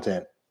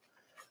competent,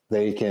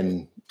 they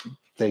can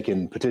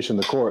petition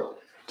the court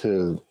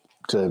to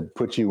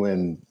put you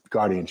in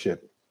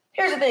guardianship.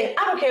 Here's the thing.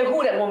 I don't care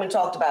who that woman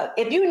talked about.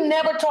 If you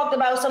never talked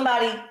about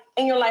somebody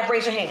in your life,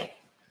 raise your hand.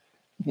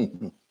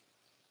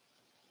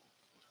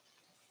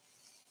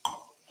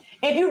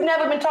 If you've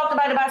never been talked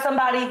about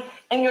somebody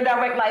in your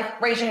direct life,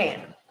 raise your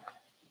hand.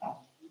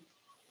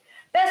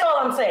 That's all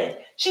I'm saying.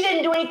 She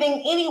didn't do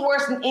anything any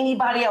worse than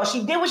anybody else.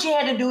 She did what she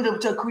had to do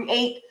to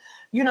create,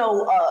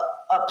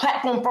 a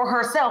platform for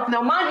herself.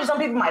 Now, mind you, some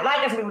people might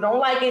like it, some people don't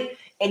like it.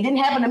 It didn't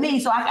happen to me,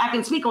 so I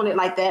can speak on it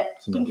like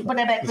that. Can you put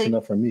that back, please? It's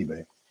enough for me,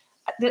 babe.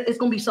 It's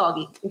going to be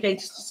soggy, okay?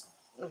 Just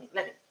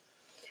let it.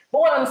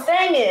 But what I'm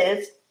saying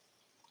is,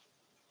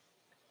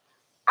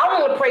 I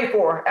want to pray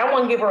for her. I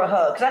want to give her a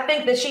hug, because I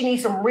think that she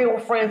needs some real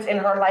friends in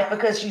her life,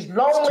 because she's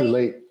lonely. It's too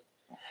late.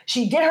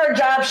 She did her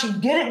job. She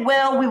did it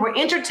well. We were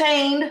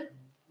entertained.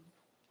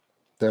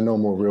 There are no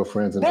more real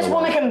friends in her life. This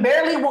woman can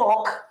barely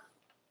walk.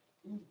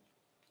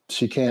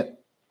 She can't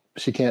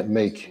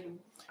make.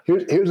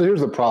 Here's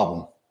the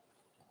problem,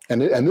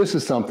 and this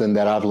is something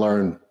that I've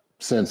learned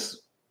since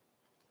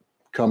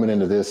coming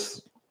into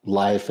this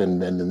life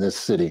and in this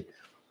city.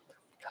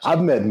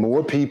 I've met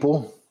more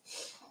people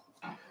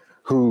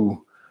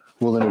who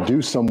will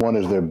introduce someone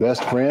as their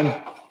best friend,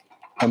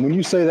 and when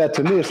you say that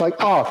to me, it's like,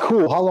 oh,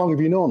 cool. How long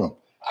have you known them?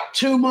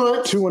 2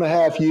 months.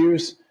 2.5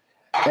 years.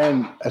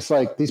 And it's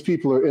like these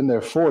people are in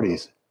their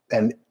 40s.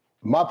 And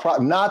not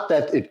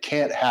that it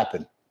can't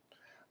happen,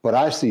 but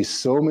I see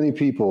so many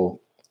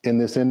people in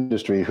this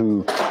industry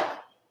who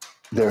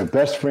their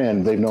best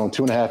friend they've known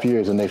 2.5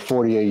 years and they're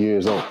 48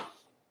 years old.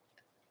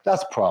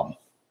 That's a problem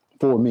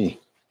for me.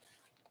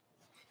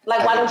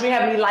 Like, why don't you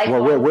have any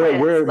lifelong friends?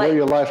 Where are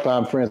your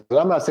lifetime friends?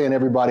 I'm not saying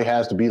everybody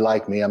has to be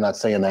like me. I'm not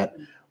saying that.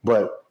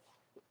 But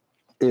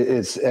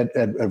it's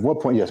at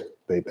what point, yes,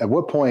 babe, at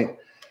what point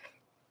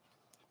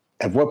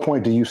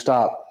do you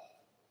stop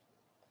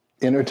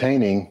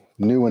entertaining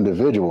new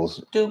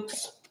individuals?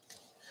 Dukes.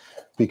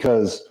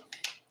 Because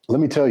let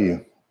me tell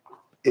you,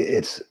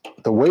 it's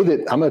the way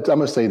that I'm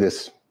gonna say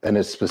this, and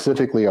it's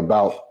specifically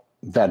about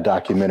that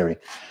documentary.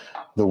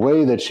 The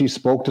way that she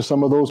spoke to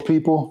some of those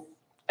people.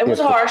 It was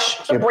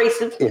harsh,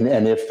 abrasive.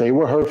 And if they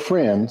were her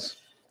friends,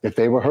 if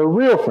they were her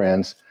real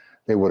friends,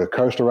 they would have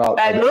cursed her out.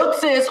 Like, look,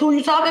 sis, who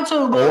you talking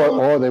to, boo?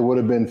 Or they would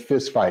have been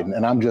fist fighting.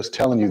 And I'm just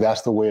telling you,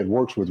 that's the way it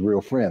works with real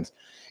friends.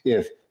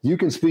 If you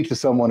can speak to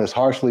someone as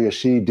harshly as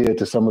she did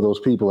to some of those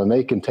people, and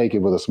they can take it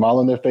with a smile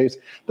on their face,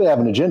 they have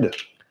an agenda.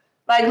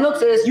 Like, look,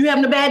 sis, you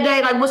having a bad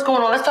day? Like, what's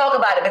going on? Let's talk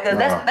about it, because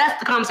that's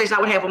the conversation I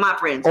would have with my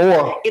friends.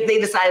 Or if they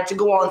decided to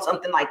go on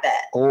something like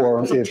that.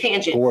 Or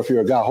if you're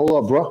a guy, hold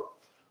up, bro.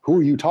 Who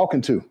are you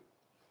talking to?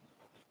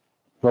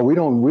 But we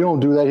don't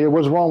do that here.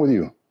 What's wrong with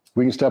you?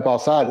 We can step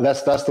outside.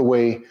 That's the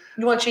way.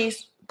 You want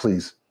cheese?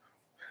 Please.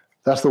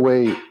 That's the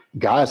way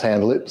guys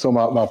handle it. So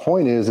my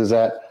point is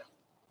that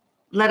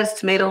lettuce,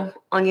 tomato,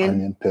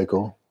 onion,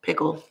 pickle.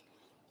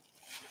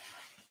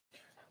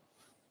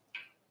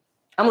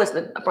 I'm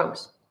listening. I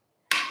promise.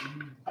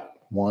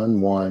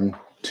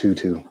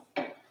 1122.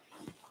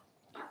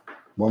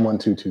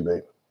 1122,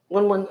 babe.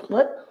 11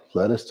 what?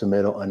 Lettuce,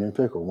 tomato, onion,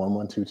 pickle.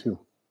 1122.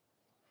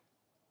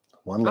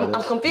 One lettuce,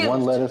 I'm confused.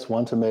 1 lettuce,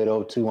 1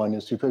 tomato, 2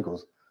 onions, 2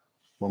 pickles.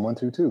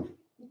 1122.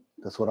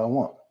 That's what I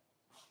want.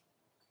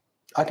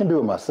 I can do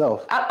it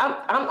myself.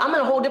 I'm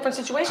in a whole different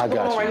situation going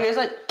on right here. It's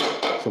like,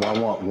 so I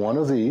want one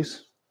of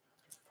these.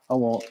 I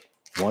want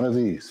one of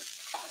these.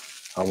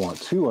 I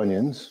want 2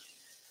 onions.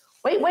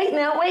 Wait. What?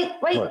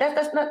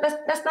 That's not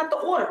the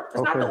order.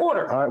 That's not the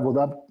order. All right.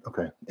 Well,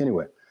 okay.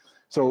 Anyway,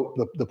 so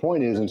the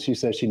point is, and she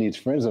says she needs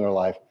friends in her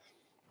life.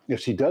 If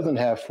she doesn't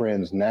have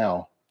friends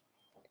now,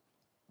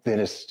 then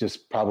it's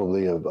just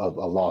probably a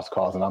lost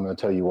cause. And I'm going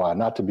to tell you why.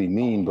 Not to be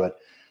mean, but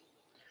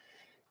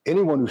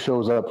anyone who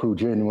shows up who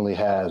genuinely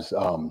has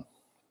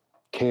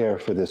care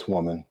for this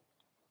woman.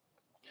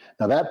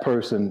 Now that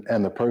person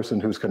and the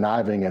person who's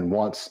conniving and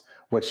wants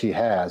what she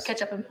has.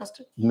 Ketchup and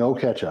mustard? No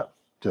ketchup,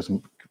 just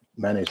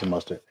mayonnaise and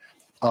mustard.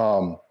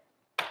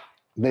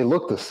 They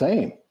look the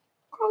same.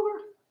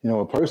 Kroger. You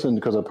know, a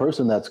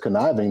person that's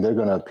conniving, they're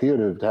going to appear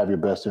to have your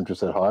best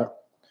interest at heart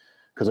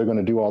because they're going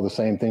to do all the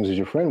same things as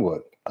your friend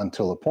would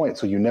until a point.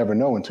 So you never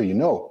know until you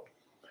know.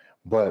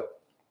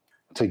 But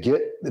to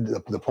get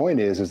the point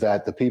is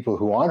that the people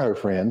who aren't her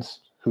friends,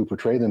 who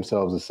portray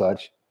themselves as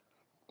such,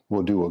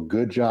 will do a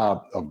good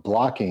job of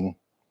blocking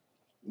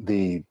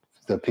the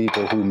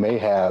people who may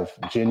have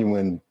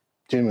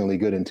genuinely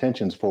good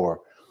intentions for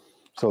her.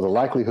 So the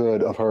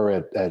likelihood of her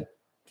at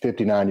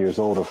 59 years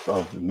old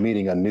of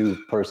meeting a new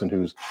person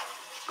who's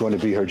going to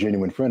be her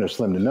genuine friend is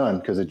slim to none,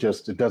 because it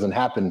doesn't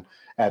happen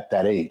at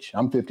that age.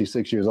 I'm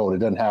 56 years old. It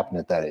doesn't happen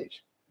at that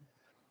age.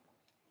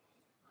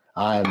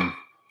 I'm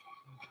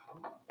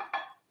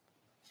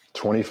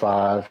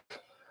 25,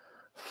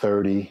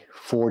 30,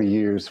 40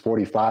 years,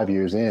 45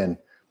 years in.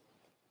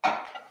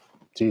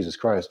 Jesus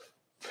Christ.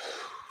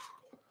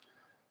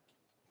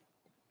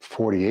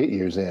 48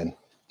 years in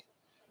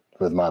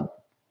with one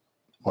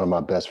of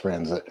my best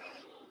friends. That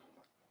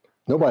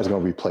nobody's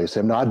going to replace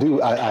him. Now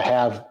I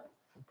have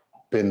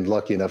been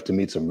lucky enough to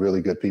meet some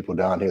really good people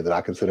down here that I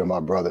consider my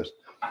brothers.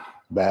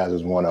 Baz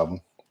is one of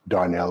them.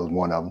 Darnell is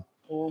one of them.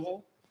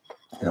 Mm-hmm.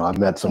 You know, I've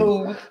met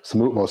Smooth.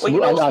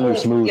 I knew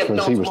Smooth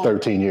since he was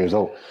 13 years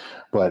old.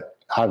 But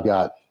I've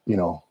got,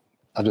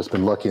 I've just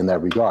been lucky in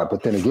that regard.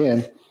 But then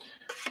again,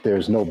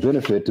 there's no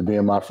benefit to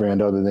being my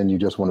friend other than you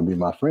just want to be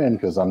my friend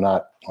because I'm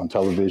not on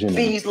television.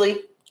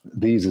 Beasley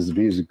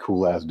is a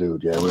cool ass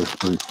dude. Yeah, we're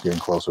getting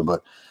closer.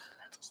 But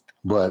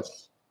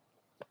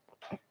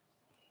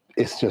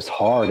it's just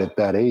hard at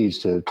that age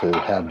to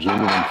have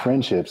genuine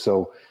friendship.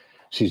 So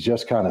she's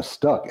just kind of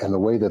stuck. And the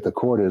way that the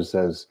court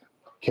has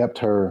kept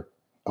her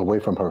away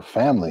from her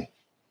family.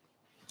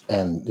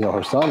 And,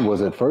 her son was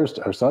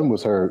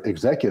her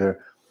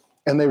executor,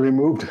 and they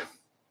removed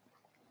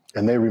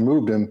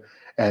him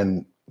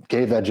and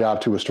gave that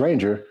job to a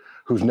stranger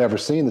who's never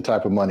seen the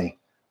type of money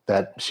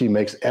that she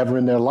makes ever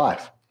in their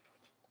life.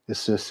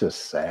 It's just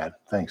sad.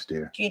 Thanks,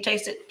 dear. Can you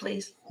taste it,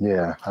 please?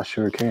 Yeah, I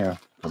sure can,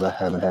 because I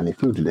haven't had any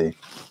food today.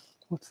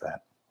 What's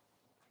that?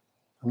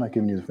 I'm not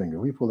giving you the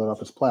finger. We pull that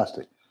off. It's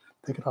plastic.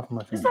 Take it off of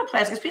my finger. It's not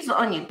plastic. It's a piece of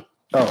onion.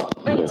 Oh.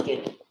 Let's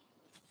get it.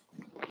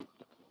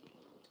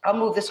 I'll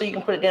move this so you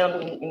can put it down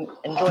and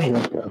enjoy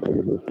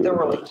it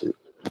thoroughly.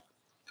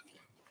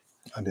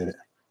 I did it.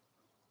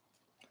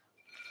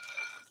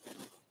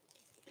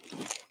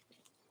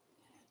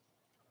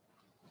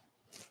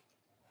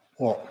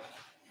 Well.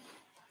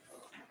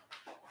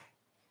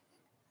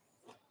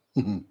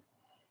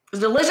 It's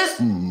delicious.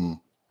 Mm-hmm.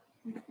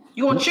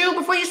 You want to chew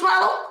before you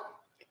swallow?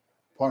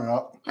 Point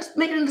up. Let's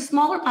make it into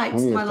smaller bites.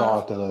 We need to thaw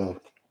out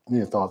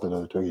that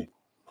other turkey.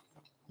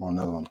 Want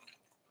another one.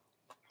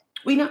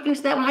 We not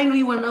finished that one. I knew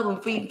you want another one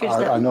before you finish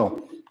that one. I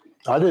know.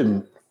 I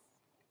didn't.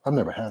 I've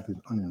never had these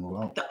onion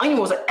rolls. The onion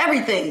was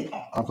everything.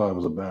 I thought it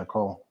was a bad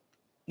call.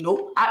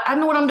 Nope. I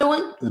know what I'm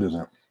doing. It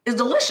isn't. It's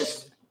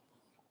delicious.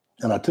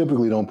 And I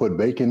typically don't put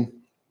bacon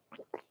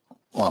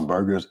on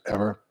burgers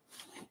ever.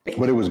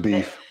 But it was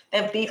beef.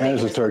 That beef and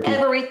it's a turkey.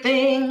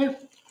 Everything.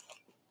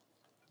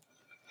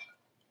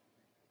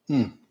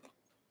 Mm.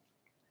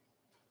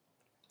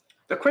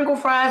 The crinkle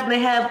fries, they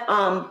have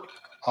Olive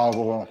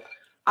oil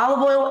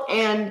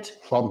and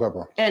salt and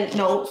pepper. And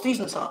no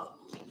seasoning salt.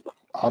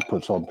 I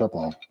put salt and pepper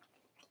on.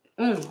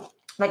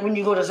 Like when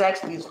you go to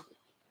Zaxby's.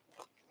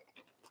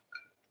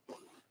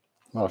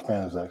 Not a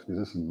fan of Zaxby's.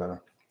 This is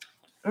better.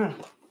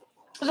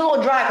 It's a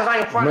little dry because I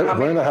ain't frying my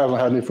Raina hasn't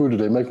had any food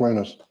today. Make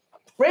Raina's.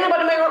 Raina about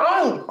to make her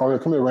own. Oh, yeah,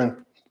 come here, Raina.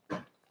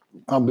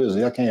 I'm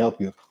busy. I can't help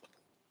you.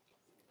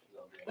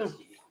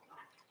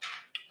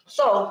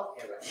 So.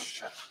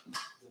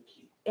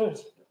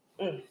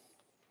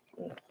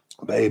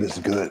 Babe, it's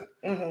good.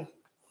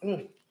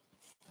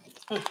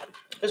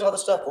 There's all the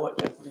stuff for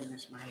it.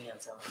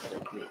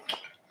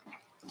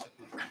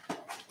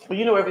 Well,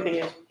 you know where everything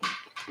is.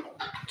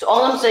 So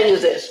all I'm saying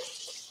is this.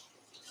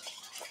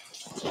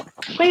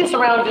 Please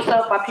surround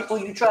yourself by people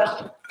you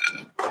trust.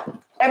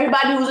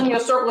 Everybody who's in your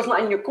circle is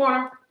not in your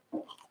corner.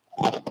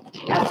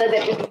 I've said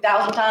that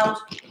 50,000 times.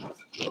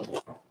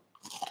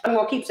 I'm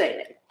going to keep saying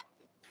it.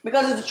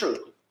 Because it's the truth.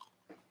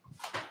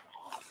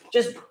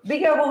 Just be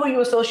careful who you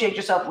associate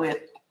yourself with.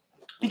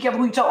 Be careful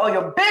who you tell all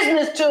your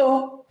business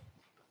to.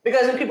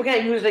 Because then people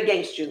can't use it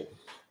against you.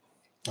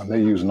 And they're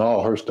using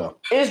all her stuff.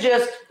 It's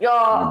just,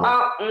 y'all,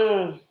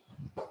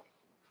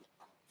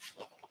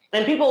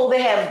 And people,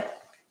 they have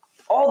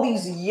all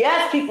these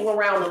yes people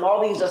around them,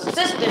 all these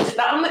assistants.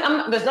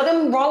 There's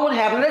nothing wrong with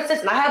having an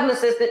assistant. I have an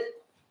assistant.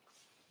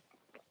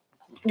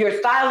 Your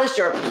stylist,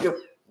 your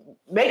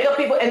makeup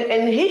people.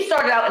 And he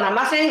started out, and I'm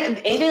not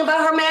saying anything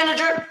about her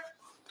manager,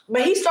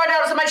 but he started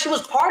out as somebody she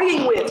was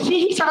partying with.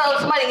 He started out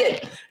as somebody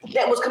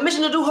that was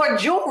commissioned to do her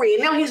jewelry.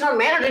 And now he's her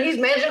manager. He's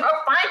managing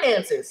her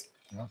finances.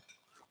 Yeah.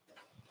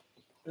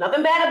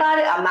 Nothing bad about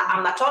it. I'm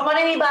not talking about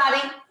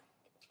anybody.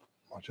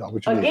 Watch out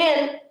what you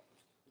Again,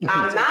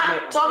 I'm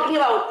not talking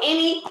about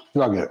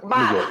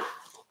anybody.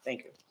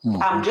 Thank you.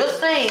 I'm just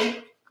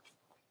saying,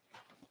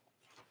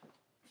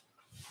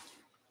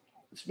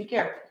 just be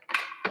careful.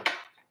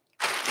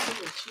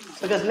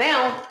 Because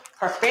now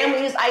her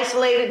family is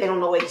isolated. They don't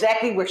know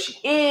exactly where she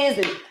is.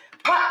 And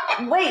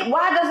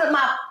why doesn't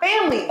my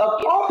family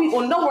of all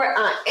people know where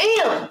I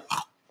am?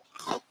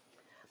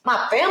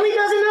 My family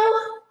doesn't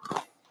know?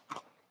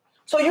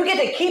 So you get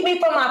to keep me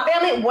from my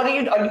family?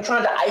 Are you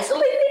trying to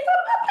isolate me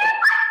from my family?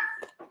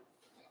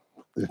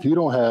 If you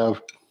don't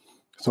have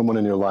someone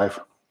in your life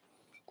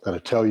that'll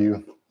tell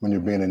you when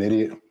you're being an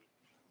idiot,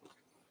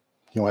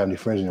 you don't have any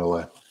friends in your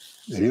life.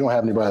 If you don't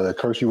have anybody that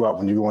curse you out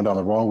when you're going down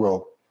the wrong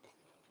road,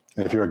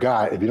 and if you're a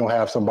guy, if you don't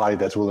have somebody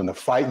that's willing to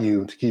fight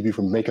you to keep you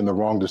from making the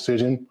wrong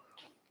decision,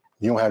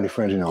 you don't have any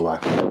friends in your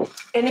life.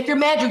 And if you're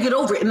mad, you get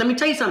over it. And let me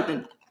tell you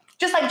something.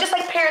 Just like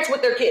parents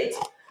with their kids.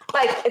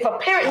 Like if a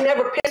parent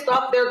never pissed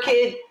off their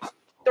kid,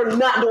 they're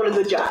not doing a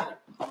good job.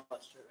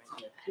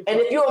 And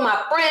if you're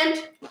my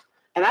friend,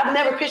 and I've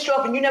never pissed you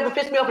off and you never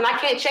pissed me off and I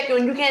can't check you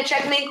and you can't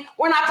check me,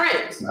 we're not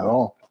friends. Not at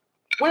all.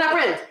 We're not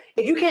friends.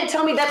 If you can't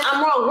tell me that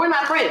I'm wrong, we're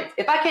not friends.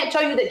 If I can't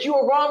tell you that you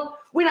are wrong,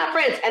 we're not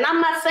friends. And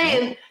I'm not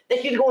saying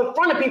that you go in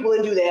front of people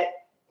and do that.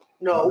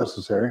 No. Not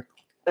necessary.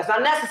 That's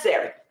not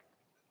necessary.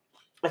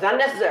 That's not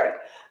necessary.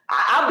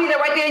 I'll be there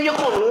right there in your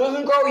corner.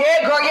 Girl,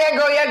 yeah.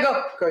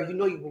 Girl, you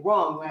know you were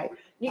wrong, right?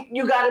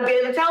 You got to be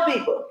able to tell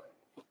people.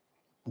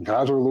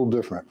 Guys are a little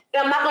different.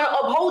 I'm not going to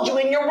uphold you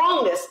in your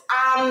wrongness.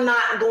 I'm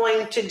not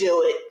going to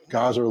do it.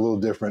 Guys are a little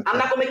different. I'm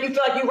not going to make you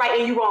feel like you're right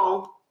and you're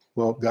wrong.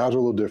 Well, guys are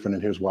a little different,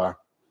 and here's why.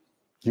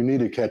 You need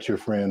to catch your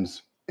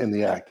friends in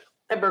the act.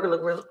 That burger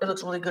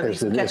looks really good.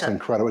 It's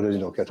incredible. It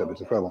doesn't ketchup.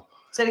 It's incredible.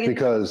 Say it again.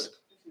 Because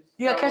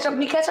you got ketchup?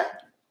 Need ketchup?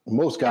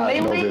 Most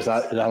guys know this.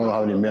 I don't know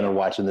how many men are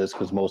watching this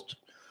because most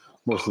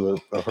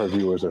of her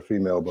viewers are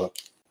female.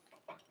 But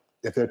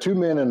if there are two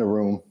men in the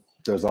room,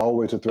 there's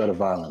always a threat of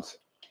violence.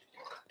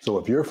 So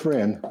if your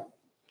friend,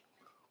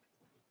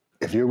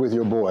 if you're with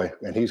your boy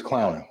and he's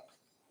clowning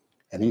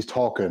and he's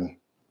talking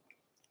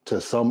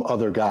to some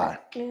other guy,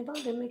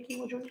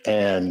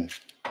 and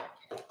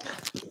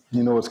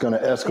you know it's going to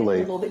escalate, a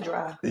little bit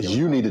dry.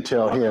 You need to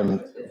tell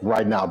him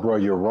right now, bro,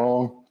 you're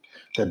wrong.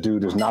 That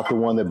dude is not the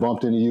one that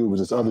bumped into you. It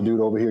was this other dude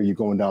over here. You're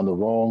going down the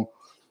wrong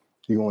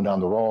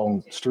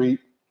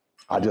street.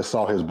 I just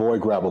saw his boy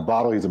grab a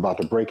bottle. He's about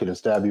to break it and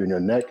stab you in your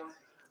neck.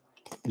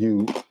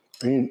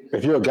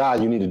 If you're a guy,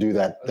 you need to do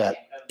that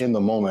in the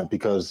moment,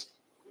 because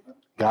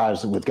guys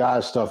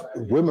stuff,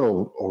 women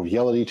will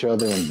yell at each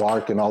other and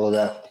bark and all of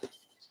that.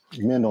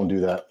 Men don't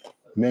do that.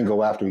 Men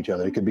go after each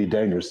other. It could be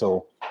dangerous.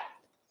 So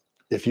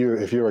if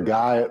you're a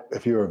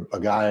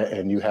guy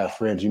and you have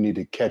friends, you need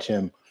to catch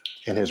him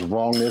in his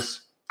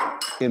wrongness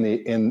in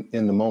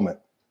the moment.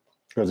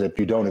 Because if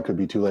you don't, it could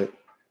be too late.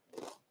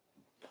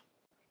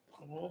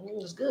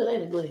 It's good,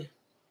 ain't it, Glenn?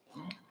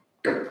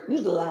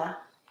 You the lie.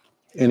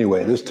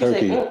 Anyway, this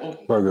turkey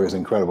burger is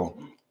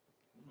incredible.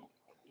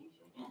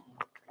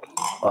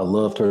 I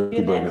love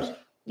turkey burgers.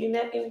 You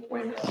napkin?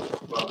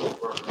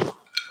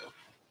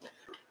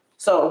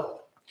 So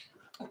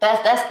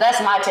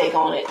that's my take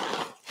on it.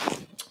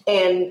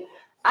 And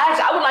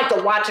I would like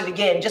to watch it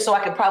again just so I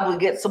could probably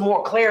get some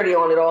more clarity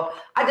on it all.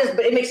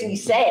 It makes me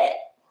sad.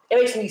 It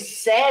makes me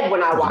sad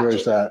when I watch it. Very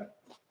sad.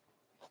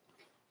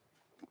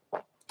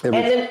 And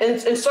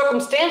then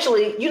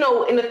circumstantially,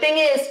 and the thing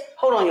is,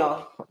 hold on,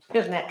 y'all.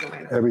 Here's an napkin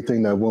right now.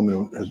 Everything that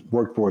woman has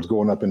worked for is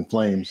going up in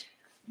flames.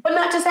 But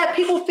not just that,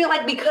 people feel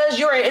like because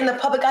you're in the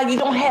public eye, you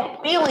don't have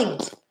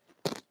feelings.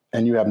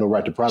 And you have no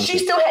right to privacy.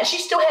 She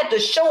still had to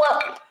show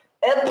up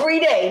every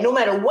day, no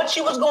matter what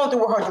she was going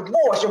through with her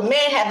divorce. Your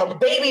man had a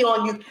baby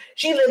on you.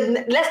 She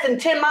lived less than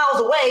 10 miles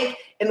away,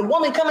 and the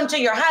woman coming to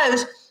your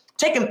house,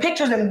 taking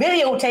pictures and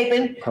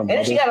videotaping, and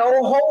then she got a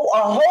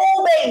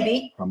whole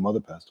baby. Her mother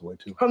passed away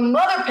too. Her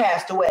mother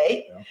passed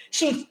away. Yeah.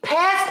 She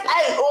passed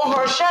out on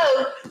her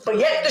show, but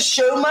yet the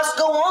show must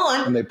go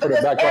on. And they put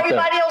her back up there.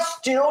 Everybody else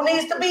still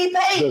needs to be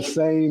paid. The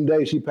same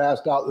day she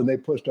passed out, and they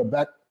pushed her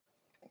back.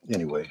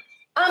 Anyway.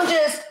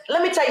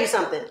 Let me tell you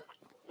something.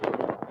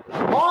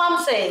 All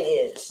I'm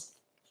saying is,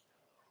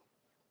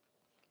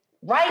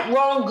 right,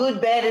 wrong, good,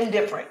 bad,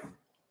 indifferent.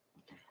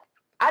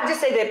 I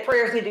just say that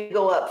prayers need to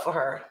go up for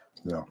her.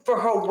 Yeah. For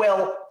her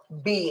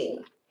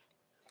well-being,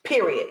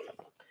 period.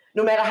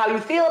 No matter how you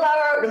feel about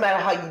her, no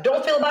matter how you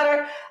don't feel about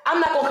her, I'm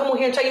not going to come on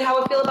here and tell you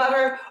how I feel about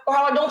her or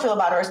how I don't feel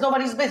about her. It's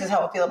nobody's business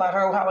how I feel about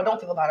her or how I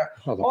don't feel about her.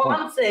 All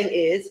I'm saying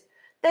is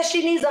that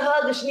she needs a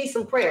hug and she needs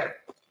some prayer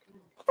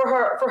for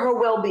her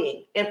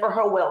well-being and for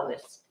her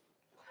wellness.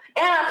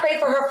 And I pray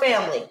for her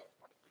family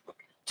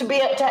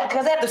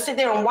because they have to sit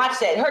there and watch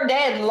that. Her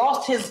dad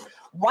lost his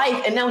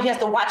wife, and now he has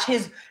to watch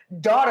his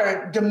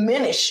daughter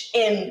diminish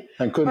and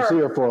couldn't see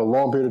her for a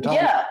long period of time.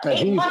 Yeah,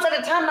 8 months at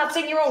a time, not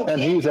seeing your own kid.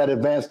 And he's at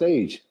advanced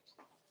age.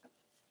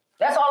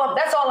 That's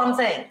all I'm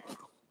saying.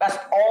 That's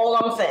all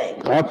I'm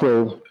saying. I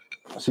pray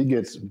she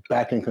gets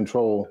back in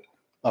control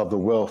of the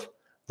wealth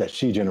that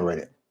she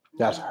generated.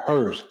 That's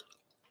hers.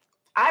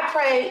 I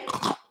pray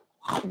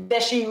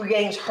that she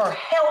regains her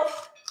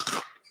health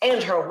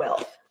and her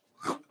wealth.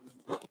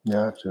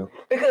 Yeah, too.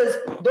 Because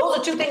those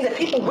are two things that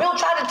people will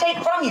try to take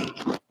from you.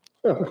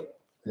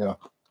 Yeah.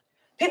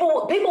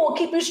 People will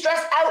keep you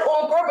stressed out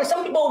on purpose.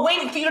 Some people are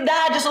waiting for you to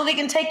die just so they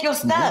can take your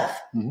stuff.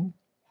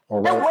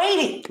 Mm-hmm. They're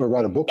waiting. Or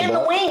write a book in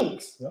about the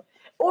wings. Yeah.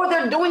 Or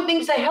they're doing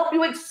things to help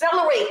you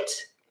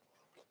accelerate.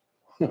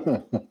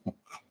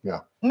 Yeah.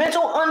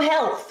 Mental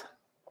unhealth.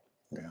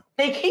 Yeah.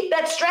 They keep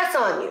that stress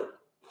on you.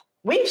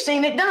 We've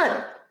seen it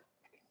done.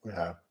 We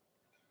have.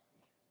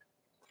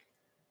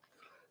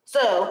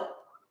 So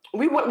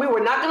we were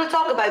not going to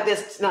talk about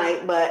this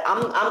tonight, but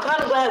I'm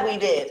kind of glad we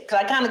did because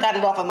I kind of got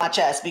it off of my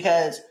chest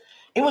because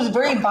it was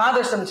very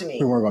bothersome to me.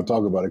 We weren't going to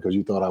talk about it because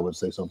you thought I would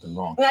say something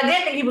wrong. And I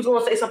did think he was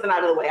going to say something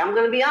out of the way. I'm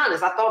going to be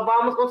honest. I thought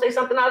Vaughn was going to say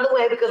something out of the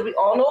way because we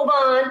all know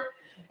Vaughn,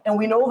 and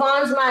we know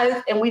Vaughn's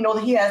mouth, and we know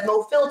that he has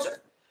no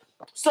filter.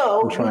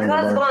 So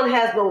because Vaughn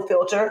has no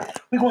filter,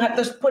 we're going to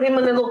have to put him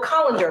in a little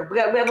colander. We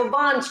have a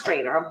Vaughn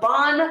strainer, a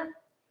Vaughn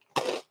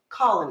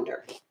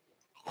colander.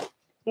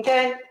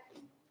 Okay?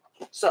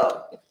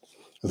 So.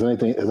 Is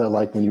that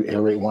like when you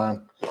aerate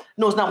wine?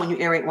 No, it's not when you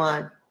aerate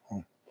wine.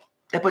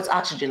 That puts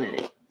oxygen in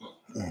it.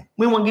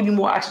 We won't give you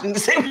more oxygen to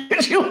say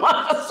what you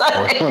want to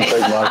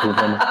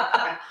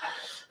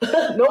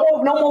say.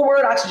 No more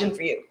word oxygen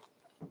for you.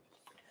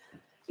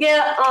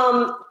 Yeah,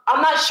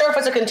 I'm not sure if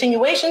it's a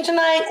continuation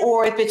tonight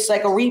or if it's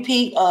like a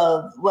repeat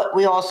of what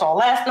we all saw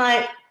last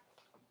night.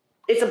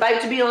 It's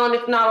about to be on,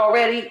 if not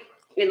already,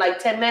 in like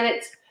 10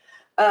 minutes.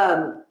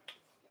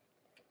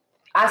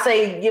 I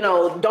say,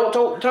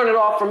 don't turn it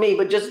off for me,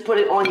 but just put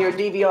it on your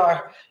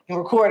DVR and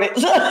record it.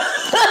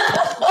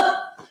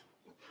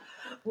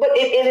 But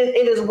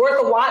it is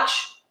worth a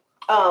watch.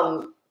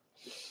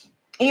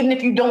 Even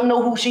if you don't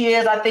know who she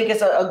is, I think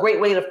it's a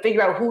great way to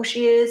figure out who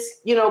she is,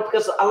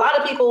 because a lot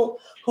of people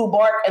who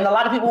bark and a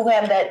lot of people who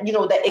have that,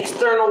 that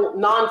external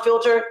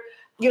non-filter,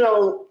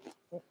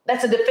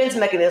 that's a defense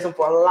mechanism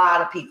for a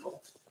lot of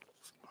people.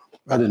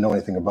 I didn't know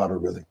anything about her,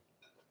 really.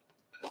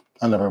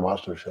 I never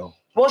watched her show.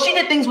 Well, she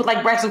did things with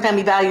like Braxton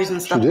Family Values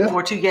and stuff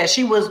before too. Yeah,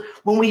 she was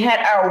when we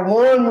had our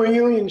one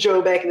reunion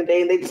show back in the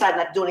day, and they decided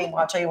not to do it anymore.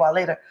 I'll tell you why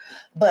later.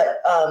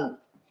 But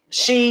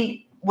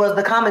she was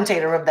the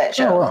commentator of that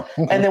show, oh, wow.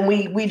 Okay. And then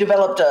we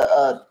developed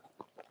a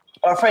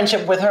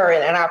friendship with her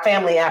and our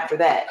family after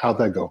that. How'd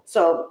that go?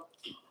 So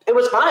it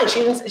was fine.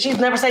 She's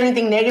never said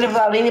anything negative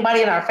about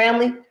anybody in our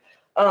family.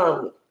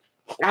 I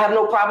have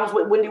no problems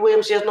with Wendy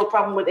Williams. She has no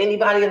problem with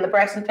anybody in the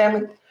Braxton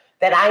family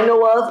that I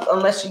know of,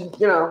 unless she,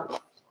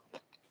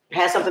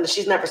 has something that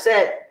she's never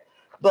said.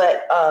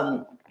 But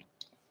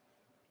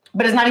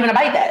it's not even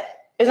about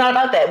that. It's not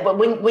about that. But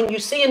when you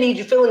see a need,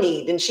 you feel a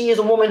need. And she is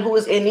a woman who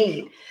is in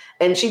need.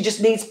 And she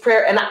just needs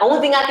prayer. And the only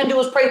thing I can do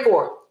is pray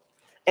for her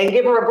and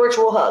give her a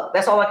virtual hug.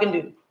 That's all I can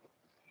do.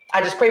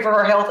 I just pray for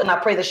her health, and I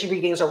pray that she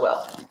regains her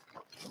wealth.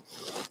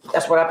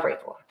 That's what I pray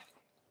for.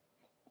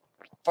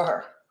 For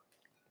her.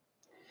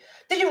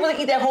 Did you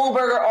really eat that whole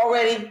burger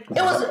already? It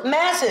was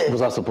massive.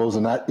 Was I supposed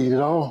to not eat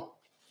it all?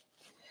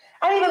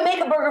 I didn't even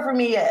make a burger for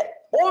me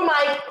yet. Or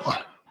Mike.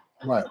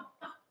 Right.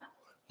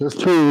 There's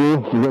two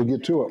of you. You gotta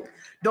get to it.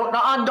 Don't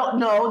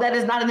know. That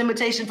is not an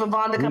invitation for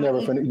Vaughn to come. You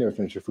never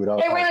finish your food.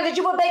 Hey, Raina, did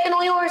you put bacon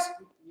on yours?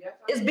 Yes,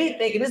 It's beef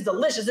bacon. It's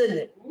delicious, isn't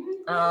it?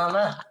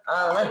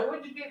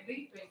 Where'd you get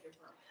beef bacon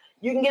from?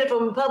 You can get it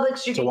from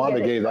Publix.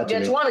 Tawana gave that to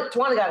me.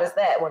 Tawana got us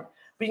that one.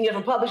 But you can get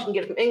it from Publix. You can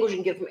get it from Ingles. You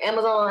can get it from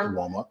Amazon.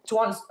 Walmart.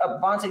 Tawana's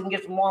Vaughn said you can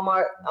get it from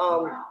Walmart.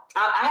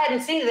 I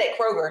hadn't seen it at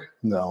Kroger.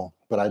 No,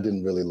 but I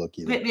didn't really look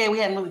either. Yeah, we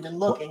hadn't really been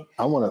looking.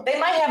 Well, They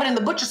might have it in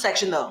the butcher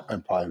section though. I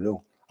probably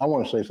do. I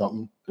want to say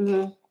something.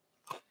 Mm-hmm.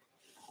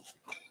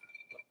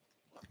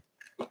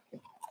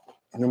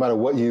 No matter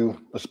what you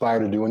aspire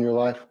to do in your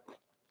life,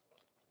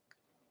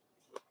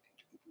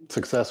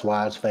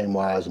 success-wise,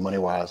 fame-wise,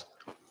 money-wise,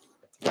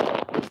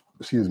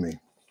 excuse me,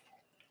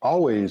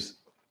 always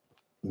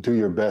do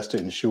your best to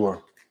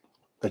ensure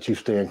that you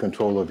stay in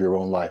control of your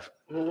own life.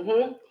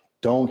 Mm-hmm.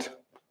 Don't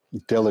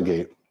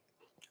delegate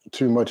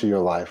too much of your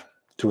life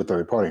to a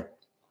third party,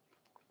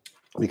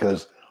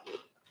 because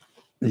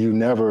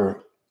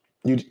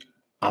the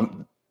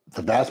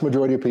vast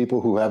majority of people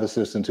who have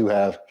assistants, who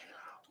have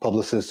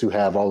publicists, who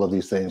have all of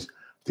these things,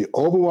 the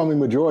overwhelming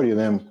majority of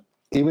them,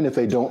 even if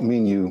they don't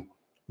mean you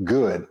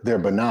good, they're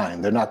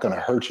benign. They're not going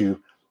to hurt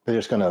you. They're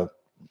just going to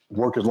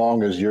work as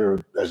long as you're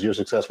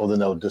successful, then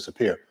they'll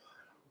disappear.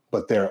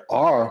 But there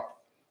are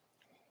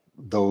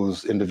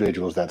those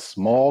individuals, that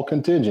small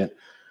contingent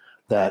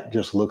that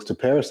just looks to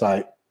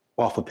parasite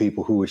off of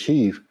people who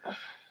achieve.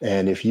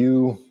 And if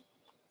you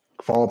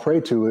fall prey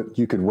to it,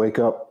 you could wake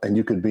up and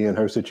you could be in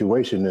her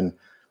situation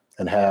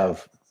and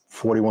have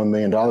 $41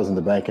 million in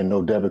the bank and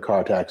no debit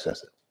card to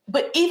access it.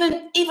 But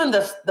even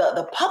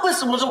the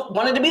publicist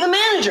wanted to be the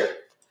manager.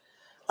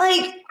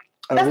 Like,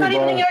 that's not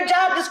even in your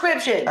job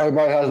description.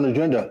 Everybody has an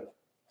agenda.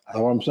 That's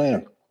what I'm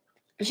saying.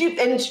 She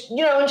felt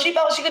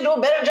she could do a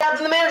better job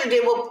than the manager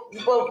did.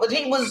 Well, but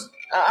he was.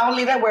 I'll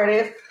leave that where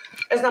it is.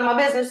 It's not my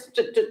business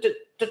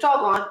to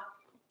talk on.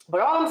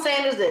 But all I'm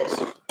saying is this: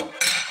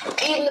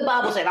 even the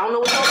Bible said, I don't know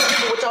what y'all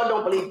believe, what y'all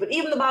don't believe, but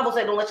even the Bible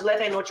said, don't let your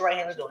left hand know what your right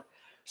hand is doing.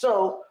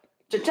 So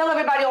to tell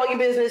everybody all your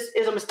business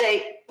is a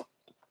mistake.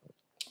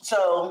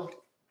 So,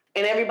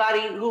 and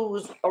everybody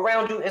who's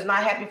around you is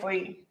not happy for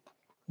you.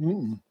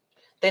 Mm.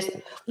 That's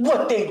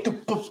what they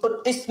do,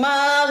 but they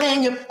smile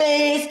in your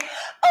face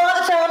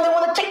all the time. They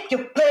want to take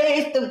your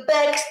place. The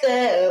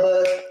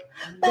backstabbers.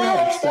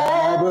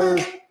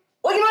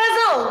 Well, you know that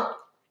song?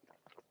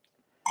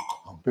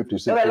 I'm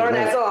 56. You better learn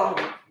that song.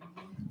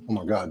 Oh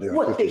my God, dude.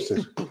 What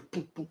 56.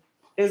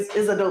 It's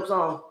a dope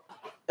song.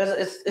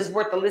 It's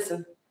worth a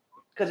listen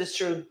because it's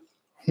true.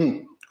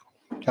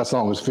 That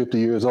song was 50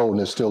 years old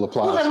and it still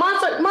applies. Who's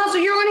that? Monster,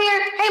 you're in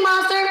here? Hey,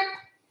 Monster.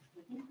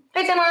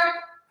 Hey, Tamar.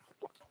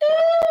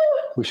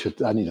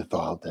 I need to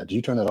thaw out that. Did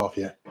you turn that off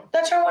yet?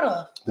 That's your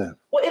order. Yeah.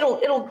 Well,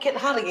 it'll get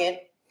hot again.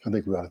 I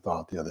think we ought to thaw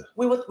out the other.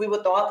 We would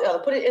thaw out the other.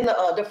 Put it in the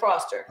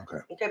defroster.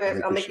 Okay,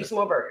 babe. I'll make you some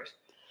more burgers.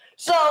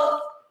 So,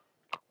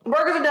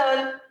 burgers are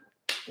done.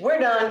 We're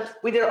done.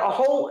 We did a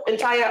whole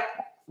entire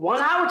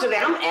 1 hour today.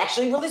 I'm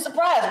actually really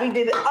surprised. We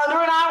did it under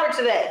an hour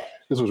today.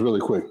 This was really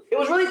quick. It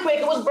was really quick.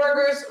 It was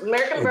burgers,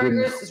 American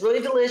burgers. It's really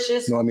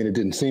delicious. No, I mean, it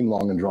didn't seem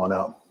long and drawn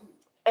out.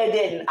 It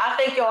didn't. I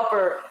thank y'all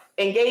for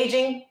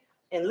engaging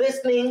and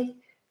listening.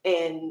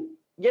 And,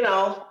 it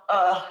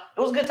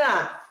was a good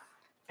time.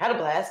 Had a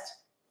blast.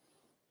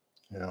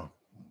 Yeah.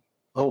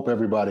 I hope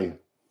everybody,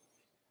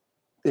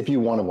 if you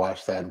want to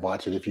watch that,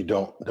 watch it. If you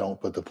don't.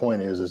 But the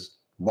point is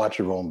watch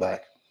your own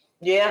back.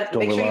 Yeah, Don't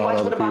make sure you rely on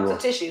watch with a other box of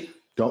tissue.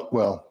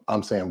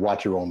 I'm saying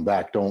watch your own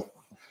back. Don't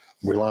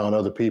rely on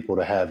other people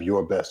to have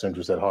your best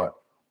interest at heart.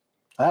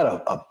 I had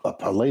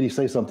a lady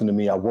say something to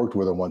me. I worked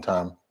with her one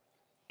time,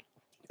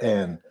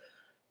 and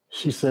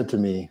she said to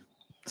me,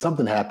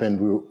 something happened.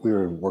 We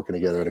were working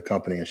together at a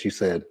company, and she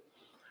said,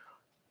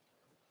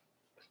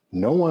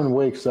 no one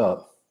wakes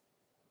up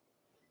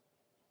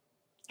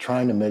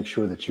trying to make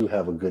sure that you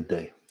have a good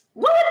day.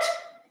 What?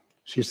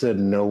 She said,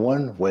 no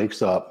one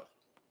wakes up.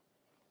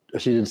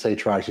 She didn't say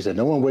try. She said,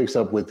 no one wakes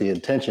up with the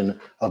intention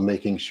of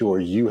making sure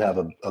you have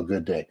a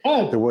good day.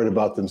 They're worried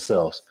about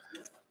themselves.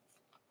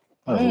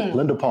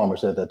 Linda Palmer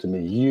said that to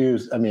me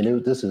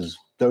this is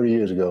 30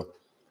 years ago.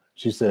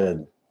 She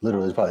said,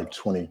 literally, it's probably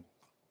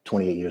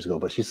 28 years ago,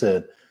 but she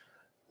said,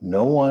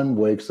 no one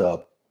wakes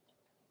up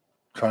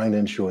trying to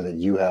ensure that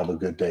you have a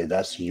good day.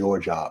 That's your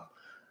job.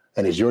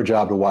 And it's your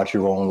job to watch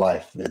your own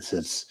life.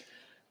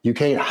 You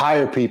can't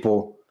hire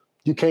people.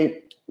 You can't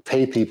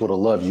pay people to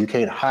love you. You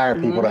can't hire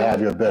people to have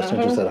your best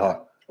interest at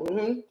heart.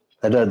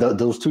 And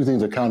those two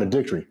things are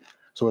contradictory.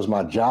 So it's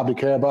my job to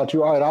care about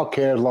you. All right, I'll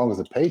care as long as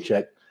the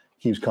paycheck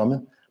keeps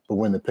coming. But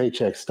when the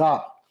paycheck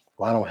stops,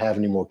 well, I don't have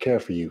any more care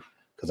for you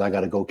because I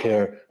got to go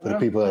care for the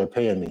people that are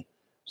paying me.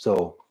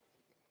 So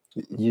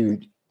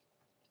the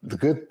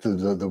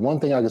one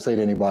thing I can say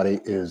to anybody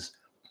is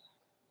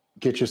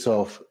get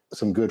yourself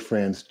some good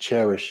friends,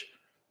 cherish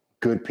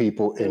good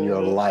people in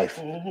your life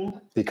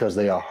because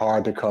they are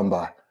hard to come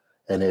by.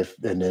 And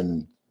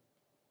in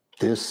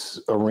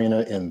this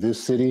arena, in this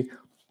city,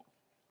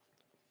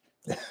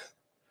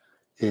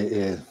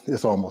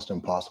 it's almost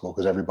impossible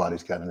because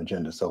everybody's got an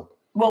agenda. So,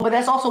 well, but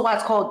that's also why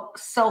it's called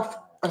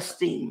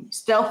self-esteem,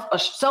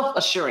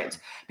 self-assurance.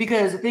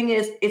 Because the thing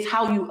is, it's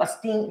how you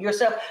esteem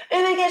yourself.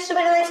 And I guess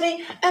somebody likes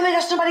me. And I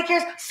guess somebody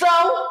cares. So,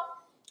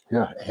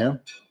 yeah,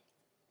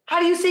 how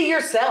do you see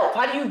yourself?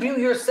 How do you view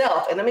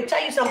yourself? And let me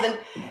tell you something.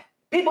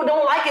 People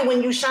don't like it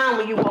when you shine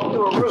when you walk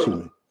through a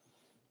room.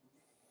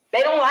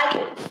 They don't like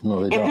it. No,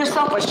 they if don't. You're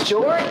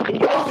self-assured and you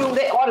go through,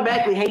 they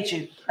automatically hate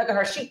you. Look at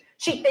her. She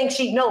thinks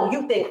she knows.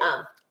 You think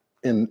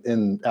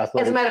In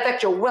athletics, as a matter of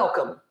fact, you're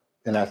welcome.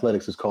 In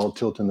athletics, it's called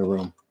tilt in the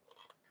room.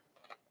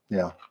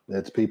 Yeah,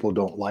 it's people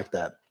don't like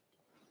that.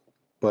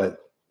 But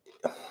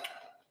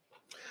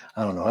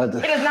I don't know. It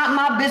is not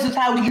my business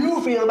how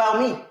you feel about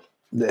me.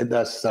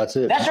 That's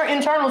it. That's your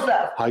internal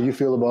stuff. How you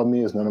feel about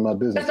me is none of my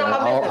business. That's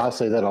not my business. I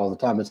say that all the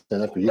time. It's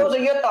that for you. Those are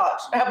your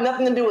thoughts. I have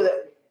nothing to do with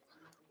it.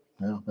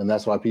 Yeah, and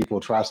that's why people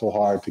try so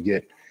hard to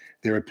get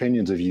their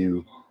opinions of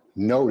you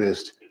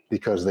noticed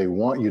because they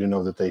want you to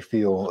know that they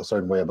feel a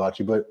certain way about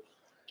you. But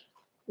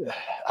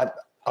I've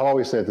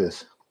always said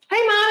this. Hey,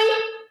 mommy.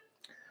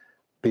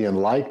 Being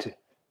liked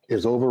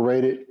is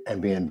overrated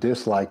and being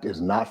disliked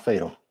is not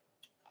fatal.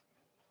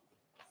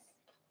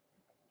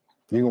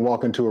 You can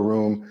walk into a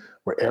room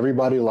where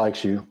everybody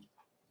likes you,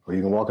 or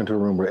you can walk into a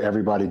room where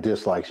everybody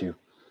dislikes you.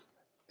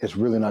 It's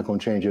really not going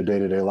to change your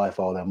day-to-day life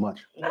all that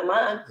much. Not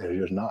mine. It's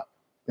just not.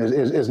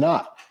 It's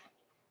not.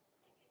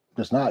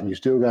 It's not. You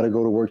still got to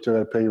go to work, still got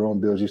to pay your own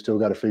bills. You still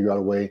got to figure out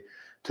a way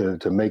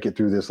to make it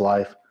through this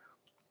life.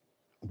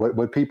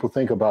 What people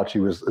think about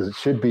you is it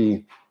should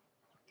be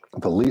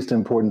the least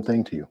important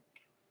thing to you.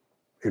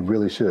 It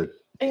really should.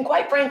 And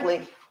quite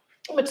frankly,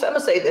 I'm gonna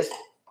say this.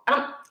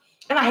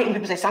 And I hate when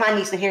people say somebody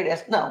needs to hear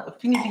this. No,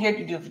 if you need to hear it,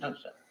 you do. If you don't,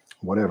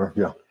 Whatever.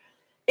 Yeah.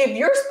 If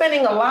you're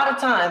spending a lot of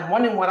time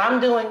wondering what I'm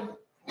doing,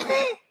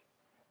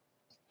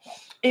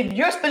 if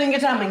you're spending your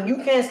time and you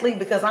can't sleep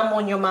because I'm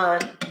on your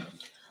mind,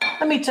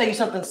 let me tell you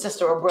something,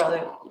 sister or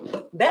brother.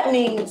 That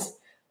means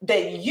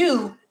that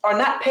you are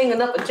not paying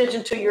enough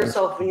attention to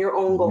yourself and your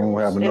own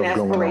goals and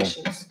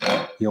aspirations.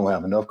 You don't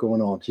have enough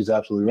going on. She's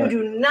absolutely right.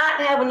 You do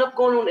not have enough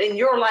going on in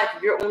your life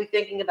if you're only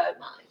thinking about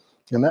mine.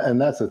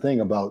 And that's the thing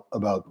about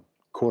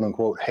quote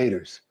unquote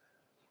haters.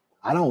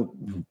 I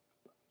don't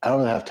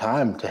have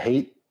time to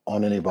hate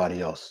on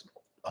anybody else.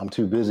 I'm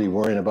too busy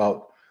worrying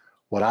about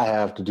what I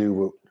have to do,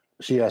 what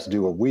she has to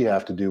do, what we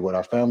have to do, what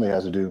our family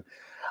has to do.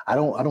 I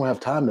don't have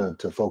time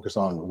to focus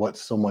on what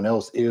someone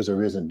else is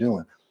or isn't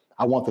doing.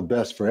 I want the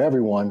best for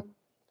everyone,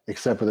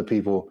 except for the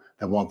people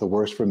that want the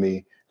worst for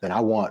me. Then I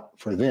want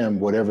for them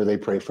whatever they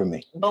pray for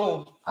me.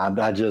 Boom. I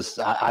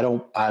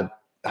know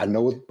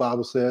what the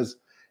Bible says,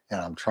 and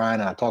I'm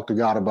trying. I talk to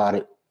God about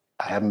it.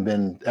 I haven't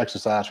been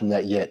exercised from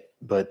that yet,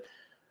 but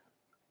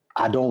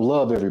I don't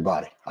love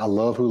everybody. I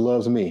love who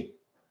loves me.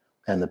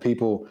 And the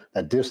people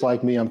that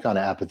dislike me, I'm kind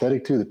of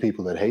apathetic to. The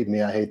people that hate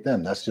me, I hate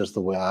them. That's just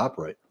the way I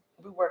operate.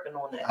 We're working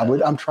on that.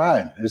 I'm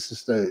trying. It's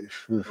just we're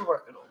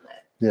working on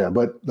that. Yeah,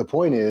 but the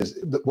point is,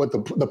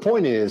 the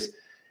point is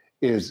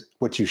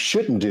what you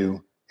shouldn't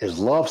do is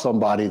love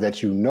somebody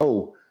that you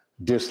know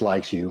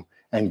dislikes you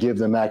and give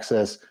them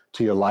access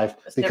to your life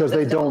because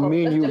they don't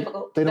mean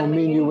you. They don't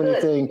mean you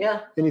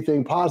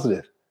anything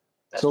positive.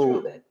 That's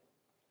so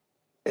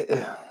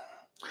true,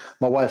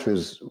 my wife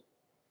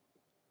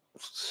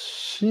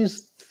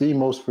she's the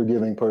most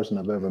forgiving person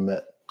I've ever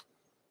met.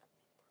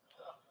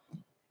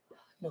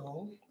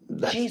 No,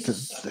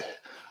 Jesus.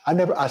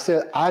 I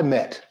said I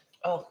met.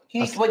 Oh,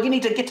 well, you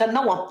need to get to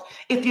know him.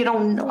 If you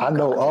don't know, I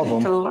know of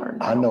him.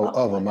 I know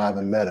of him. I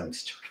haven't met him.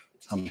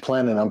 I'm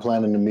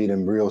planning to meet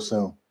him real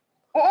soon.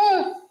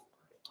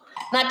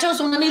 Not too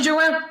soon. I need you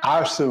around.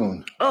 Our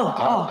soon.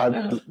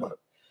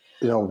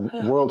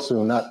 World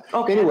soon. Not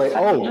okay. Anyway.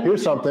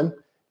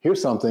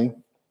 Here's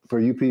something for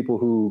you people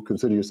who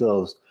consider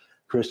yourselves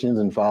Christians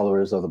and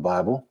followers of the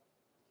Bible.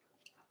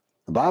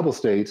 The Bible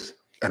states,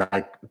 and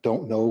I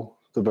don't know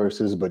the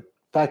verses, but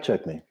fact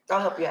check me.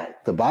 I'll help you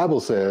out. The Bible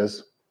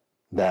says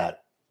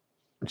that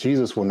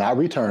Jesus will not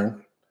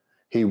return.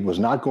 He was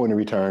not going to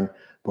return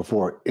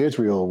before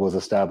Israel was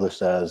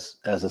established as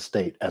a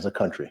state, as a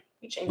country.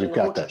 We've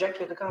got that.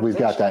 We've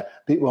got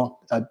that. Well,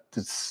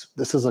 this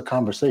is a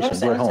conversation.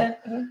 We're at home.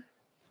 Mm-hmm.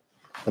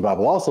 The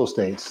Bible also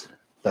states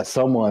that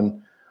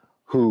someone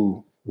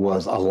who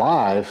was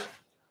alive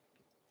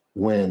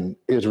when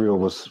Israel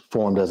was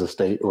formed as a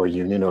state or a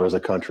union or as a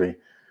country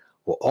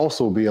will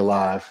also be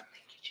alive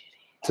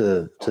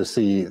to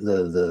see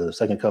the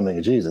second coming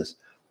of Jesus.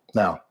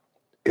 Now,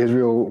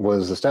 Israel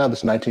was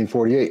established in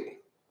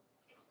 1948.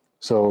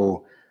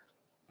 So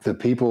the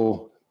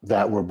people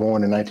that were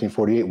born in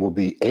 1948 will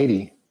be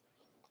 80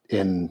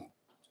 in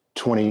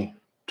 2025.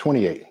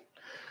 28.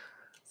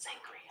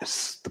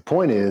 The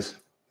point is,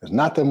 there's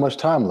not that much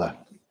time left.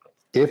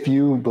 If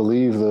you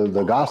believe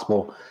the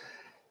gospel,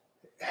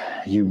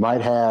 you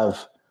might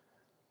have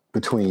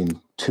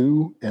between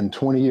 2 and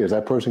 20 years.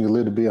 That person could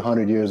live to be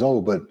 100 years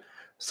old, but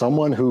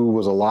someone who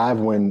was alive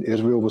when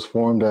Israel was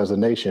formed as a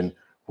nation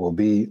will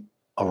be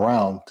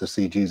around to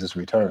see Jesus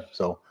return.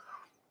 So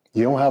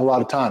you don't have a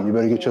lot of time. You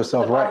better get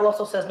yourself right. The Bible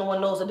also says no one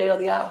knows the day or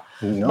the hour.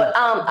 No. But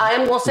I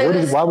am going to say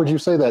this. Why would you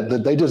say that?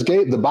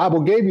 The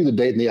Bible gave you the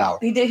date and the hour.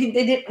 He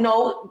did.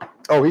 No.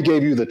 Oh, he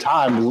gave you the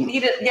time.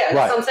 He did. Yeah, right.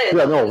 that's what I'm saying.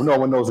 Yeah, no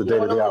one knows the date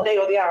or the hour. The day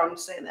or the hour. I'm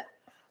just saying that.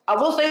 I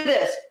will say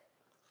this,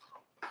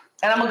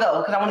 and I'm going to go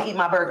because I want to eat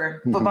my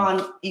burger. But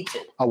Vaughn eats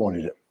it. I won't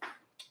eat it.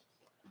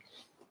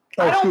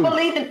 I don't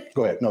believe in.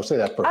 Go ahead. No, say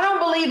that first. I don't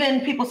believe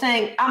in people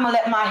saying, I'm going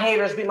to let my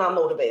haters be my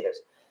motivators.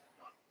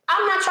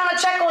 I'm not trying to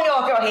check on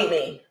y'all if y'all hate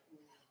me.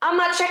 I'm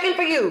not checking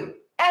for you.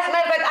 As a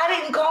matter of fact, I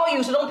didn't call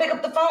you, so don't pick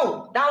up the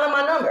phone. Dial in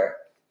my number.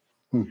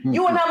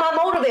 You are not my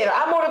motivator.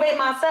 I motivate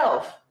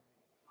myself.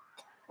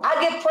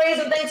 I give praise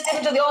and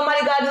thanksgiving to the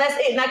Almighty God, and that's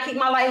it. And I keep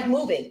my life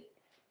moving.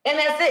 And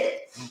that's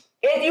it.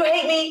 If you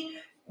hate me,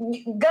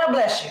 God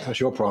bless you.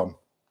 That's your problem.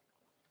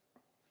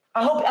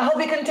 I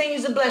hope He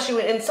continues to bless you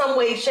in some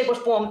way, shape, or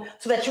form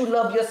so that you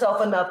love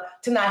yourself enough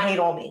to not hate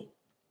on me.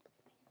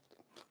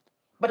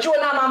 But you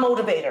are not my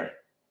motivator.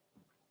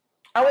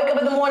 I wake up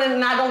in the morning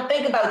and I don't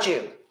think about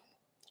you.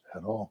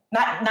 At all.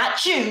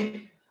 Not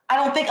you. I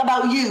don't think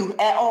about you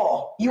at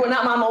all. You are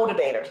not my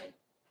motivator.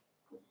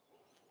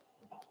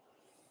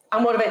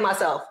 I motivate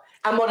myself.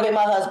 I motivate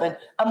my husband.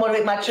 I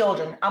motivate my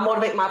children. I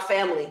motivate my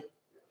family.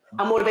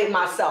 I motivate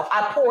myself.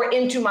 I pour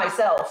into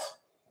myself.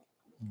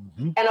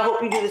 And I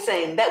hope you do the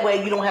same. That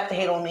way you don't have to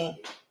hate on me.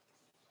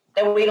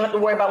 That way you don't have to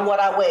worry about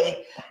what I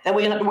weigh. That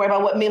way you don't have to worry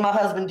about what me and my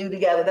husband do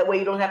together. That way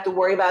you don't have to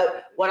worry about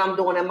what I'm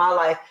doing in my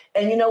life.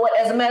 And you know what?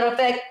 As a matter of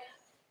fact,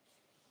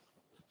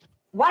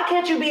 why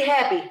can't you be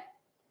happy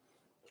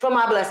for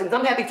my blessings?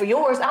 I'm happy for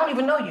yours. I don't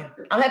even know you.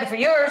 I'm happy for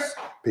yours.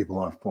 People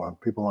aren't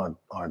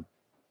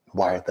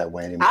wired that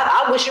way anymore.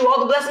 I wish you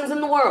all the blessings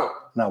in the world.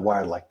 Not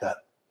wired like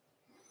that.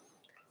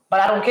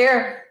 But I don't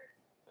care.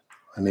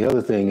 And the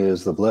other thing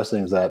is the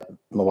blessings that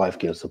my wife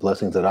gets, the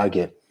blessings that I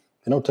get,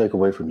 they don't take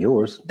away from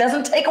yours.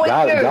 Doesn't take away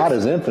from yours. God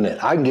is infinite.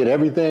 I can get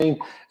everything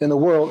in the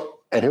world,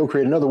 and He'll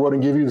create another world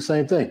and give you the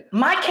same thing.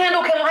 My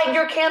candle can light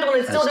your candle, and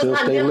it still does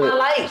not dim my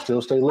light.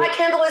 Still stay lit. My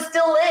candle is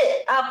still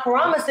lit. I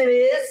promise it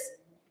is.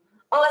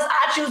 Unless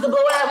I choose to blow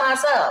it out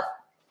myself.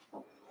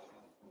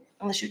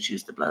 Unless you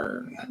choose to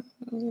blow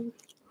it.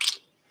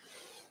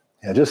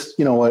 Yeah, just,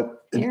 you know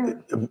what?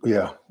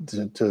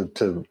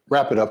 To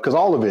wrap it up, because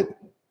all of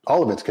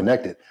it's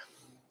connected.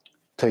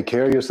 Take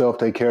care of yourself.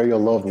 Take care of your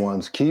loved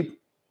ones. Keep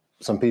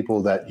some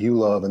people that you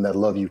love and that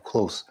love you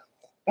close.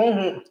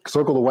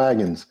 Circle the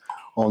wagons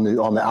on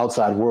the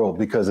outside world,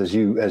 because as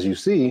you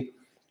see,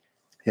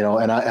 you know,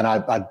 and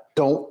I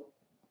don't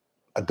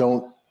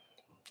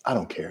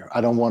care. I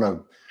don't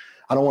want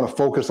to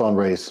focus on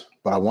race,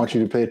 but I want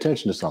you to pay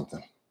attention to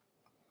something.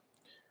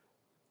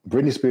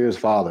 Britney Spears'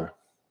 father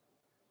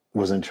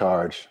was in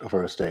charge of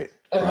her estate,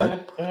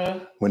 right?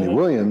 Wendy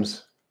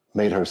Williams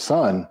made her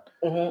son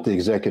the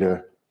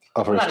executor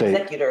of her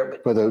estate,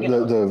 but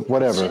the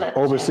whatever,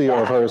 overseer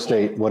of her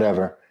estate,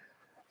 whatever.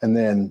 And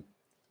then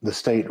the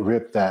state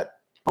ripped that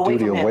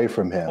duty away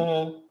from him.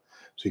 So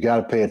you got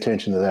to pay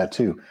attention to that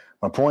too.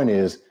 My point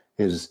is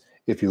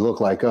if you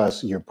look like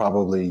us, you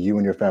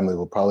and your family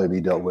will probably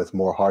be dealt with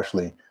more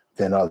harshly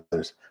than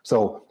others.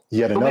 So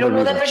yet another reason. We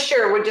don't know that for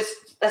sure.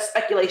 That's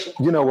speculation.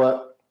 You know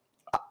what?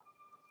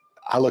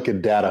 I look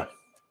at data.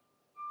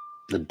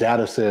 The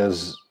data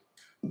says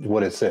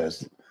what it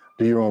says.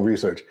 Do your own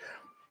research.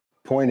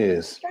 Point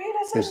is,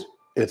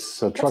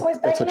 it's a truck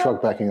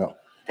backing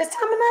up. This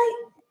time of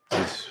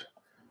night?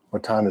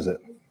 What time is it?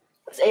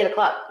 It's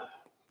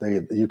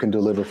 8:00. You can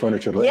deliver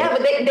furniture. Yeah,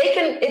 but they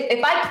can.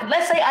 If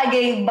let's say I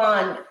gave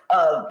Bond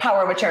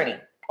power of attorney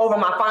over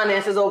my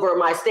finances, over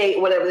my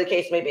estate, whatever the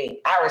case may be,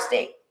 our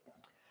estate.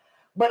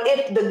 But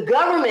if the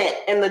government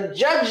and the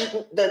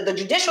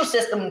judicial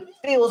system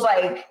feels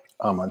like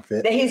I'm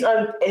unfit, that he's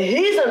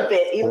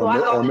unfit, even though I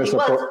thought he was,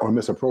 or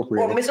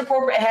misappropriated,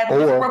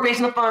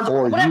 misappropriation of funds,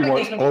 or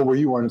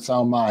you weren't in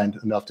sound mind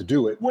enough to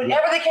do it.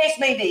 Whatever the case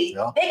may be,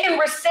 they can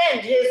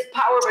rescind his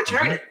power of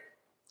attorney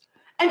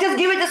and just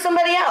give it to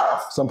somebody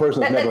else. Some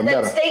person that's never met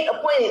him. That's state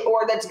appointed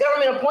or that's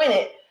government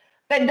appointed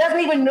that doesn't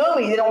even know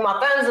me. They don't know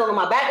my finances, they don't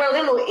know my background,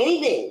 they don't know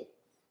anything.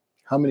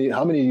 How many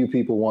of you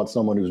people want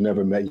someone who's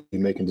never met you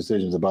making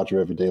decisions about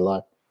your everyday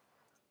life?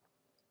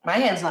 My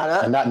hand's not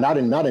up. And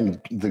not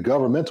in the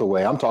governmental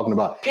way. I'm talking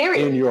about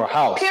in your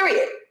house.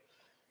 Period.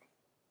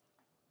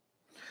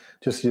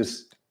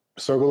 Just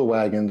circle the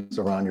wagons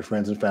around your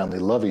friends and family.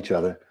 Love each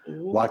other.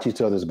 Watch each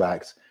other's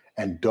backs,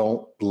 and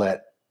don't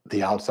let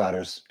the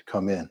outsiders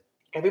come in.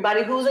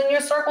 Everybody who's in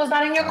your circle is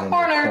not in your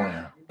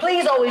corner.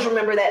 Please always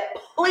remember that.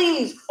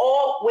 Please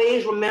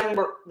always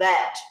remember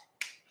that.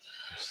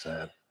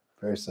 Sad.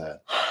 Very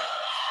sad.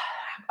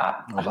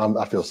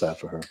 I feel sad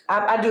for her.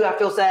 I do. I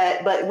feel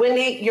sad. But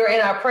Wendy, you're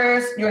in our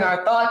prayers. You're in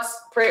our thoughts.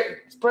 Prayers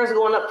are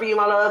going up for you,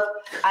 my love.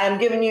 I am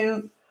giving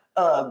you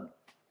a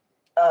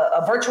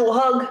virtual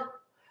hug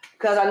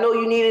because I know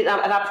you need it.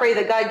 And I pray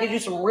that God gives you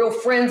some real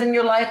friends in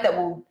your life that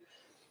will,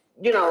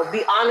 you know,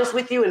 be honest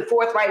with you and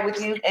forthright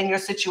with you and your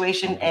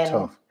situation. And,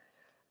 tough.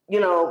 You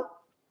know,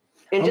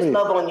 and just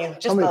love on you.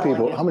 Just love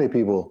on you. How many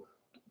people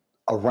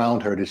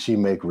around her did she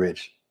make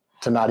rich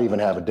to not even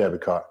have a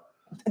debit card?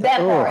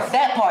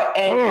 That part,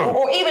 and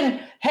or even,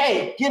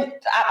 hey,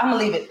 I'm gonna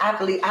leave it. I have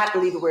to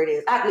leave it where it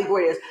is.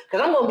 Because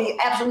I'm gonna be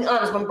absolutely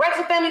honest. When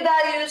Braxton Family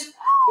Values,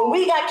 when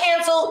we got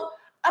canceled,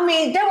 I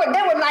mean, there were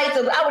nights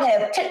of I would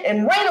have,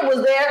 and Raina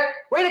was there.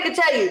 Raina could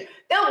tell you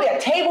there would be a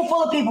table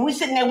full of people. We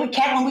sitting there, we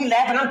cackling, we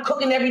laughing. I'm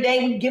cooking every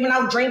day. We giving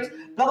out drinks,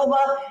 blah blah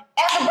blah.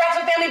 After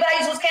Braxton Family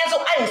Values was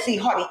canceled, I didn't see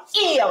hardly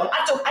any of them.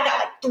 I got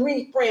like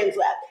 3 friends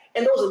left.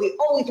 And those are the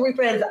only 3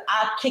 friends that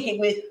I kick it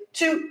with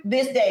to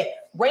this day.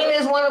 Raina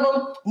is one of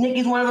them.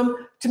 Nikki's one of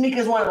them. Tamika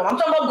is one of them. I'm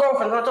talking about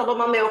girlfriends. I'm not talking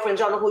about my male friends.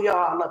 Y'all know who y'all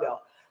are. I love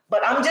y'all.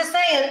 But I'm just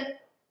saying,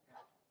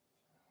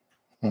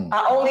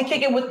 I only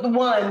kick it with the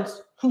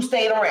ones who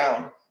stayed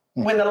around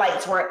when the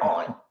lights weren't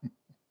on.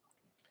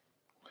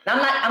 Now,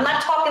 I'm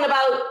not talking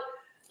about.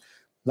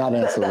 I'm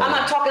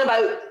not talking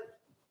about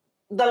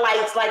the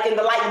lights like in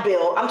the light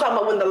bill. I'm talking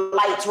about when the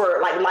lights were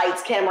like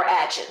lights, camera,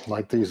 action.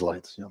 Like these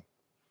lights, yeah.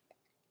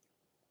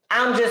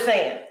 I'm just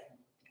saying.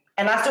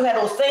 And I still had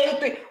those same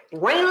 3.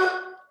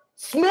 Raina,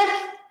 Smith,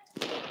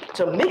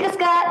 Tamika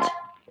Scott,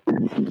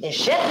 and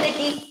Chef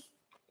Nikki.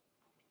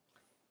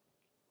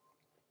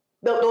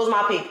 Those are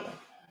my people.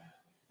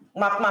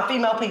 My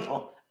female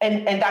people.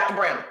 And Dr.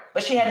 Brown.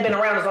 But she hadn't been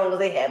around as long as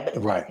they had. But,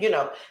 right. You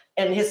know,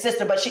 and his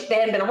sister, but they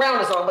hadn't been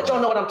around as long. But y'all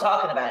know what I'm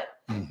talking about.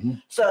 Mm-hmm.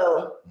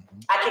 So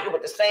I kick it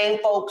with the same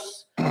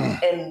folks.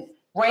 And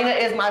Raina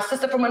is my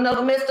sister from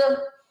another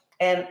mister.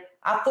 And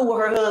I fool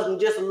her husband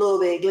just a little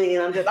bit,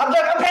 Glenn. I'm paying.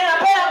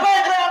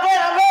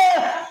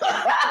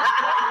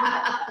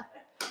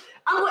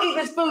 I'm gonna eat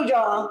this food,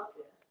 y'all.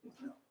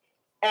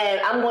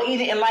 And I'm gonna eat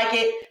it and like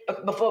it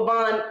before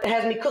Vaughn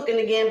has me cooking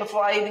again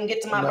before I even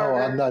get to my burger.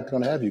 No, I'm not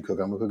gonna have you cook.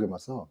 I'm gonna cook it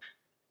myself.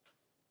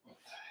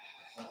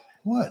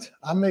 What?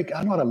 I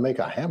know how to make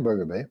a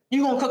hamburger, babe.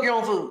 You gonna cook your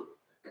own food?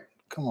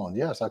 Come on,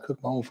 yes, I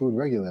cook my own food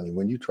regularly.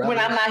 When you travel,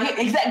 when I'm not here,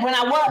 exactly. When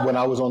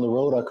I was on the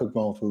road, I cooked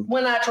my own food.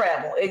 When I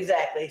travel,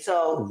 exactly.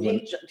 So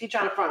he's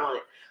trying to front on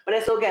it, but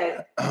it's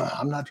okay.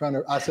 I'm not trying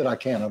to. I said I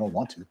can. I don't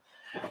want to.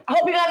 I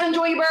hope you guys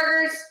enjoy your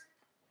burgers.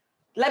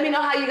 Let me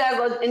know how you guys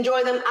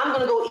enjoy them. I'm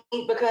gonna go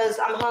eat because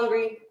I'm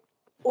hungry.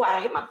 Oh, I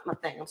hit my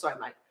thing. I'm sorry,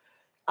 Mike.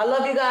 I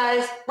love you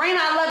guys. Raina,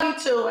 I love you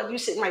too. You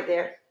sitting right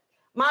there.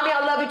 Mommy,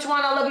 I love you.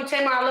 Tawana, I love you.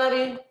 Tamar, I love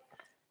you.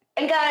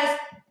 And guys,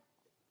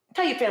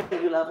 tell your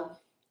family you love them.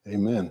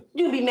 Amen.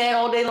 You can be mad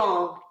all day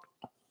long.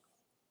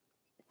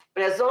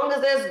 But as long as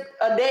there's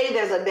a day,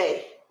 there's a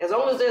day. As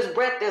long as there's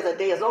breath, there's a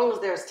day. As long as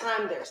there's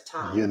time, there's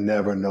time. You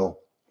never know.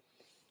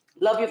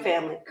 Love your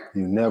family.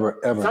 You never,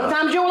 ever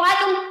Sometimes you don't like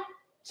them.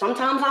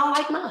 Sometimes I don't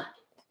like mine.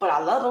 But I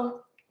love them.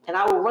 And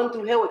I will run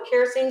through hell with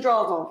kerosene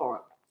drawers on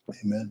for them.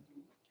 Amen.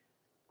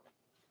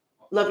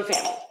 Love your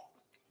family.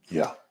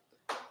 Yeah.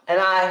 And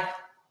I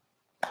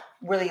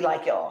really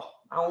like y'all.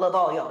 I don't love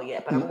all y'all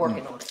yet, but I'm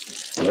working on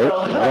it. Nope.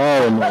 I'll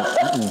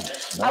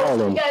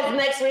see you guys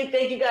next week.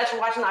 Thank you guys for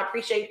watching. I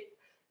appreciate,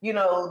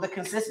 the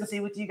consistency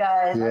with you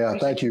guys. Yeah,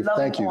 thank you.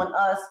 Thank you. On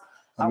us.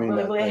 I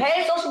really.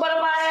 Hey, Social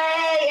Butterfly.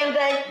 Hey,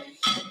 MJ.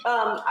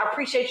 I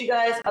appreciate you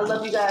guys. I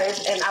love you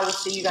guys. And I will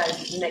see you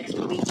guys next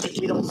week. If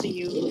we don't see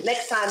you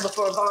next time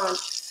before Vaughn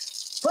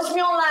puts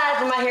me on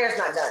live and my hair is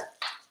not done.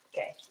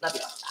 Okay. Love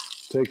y'all.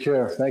 Take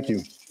care. Thank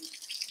you.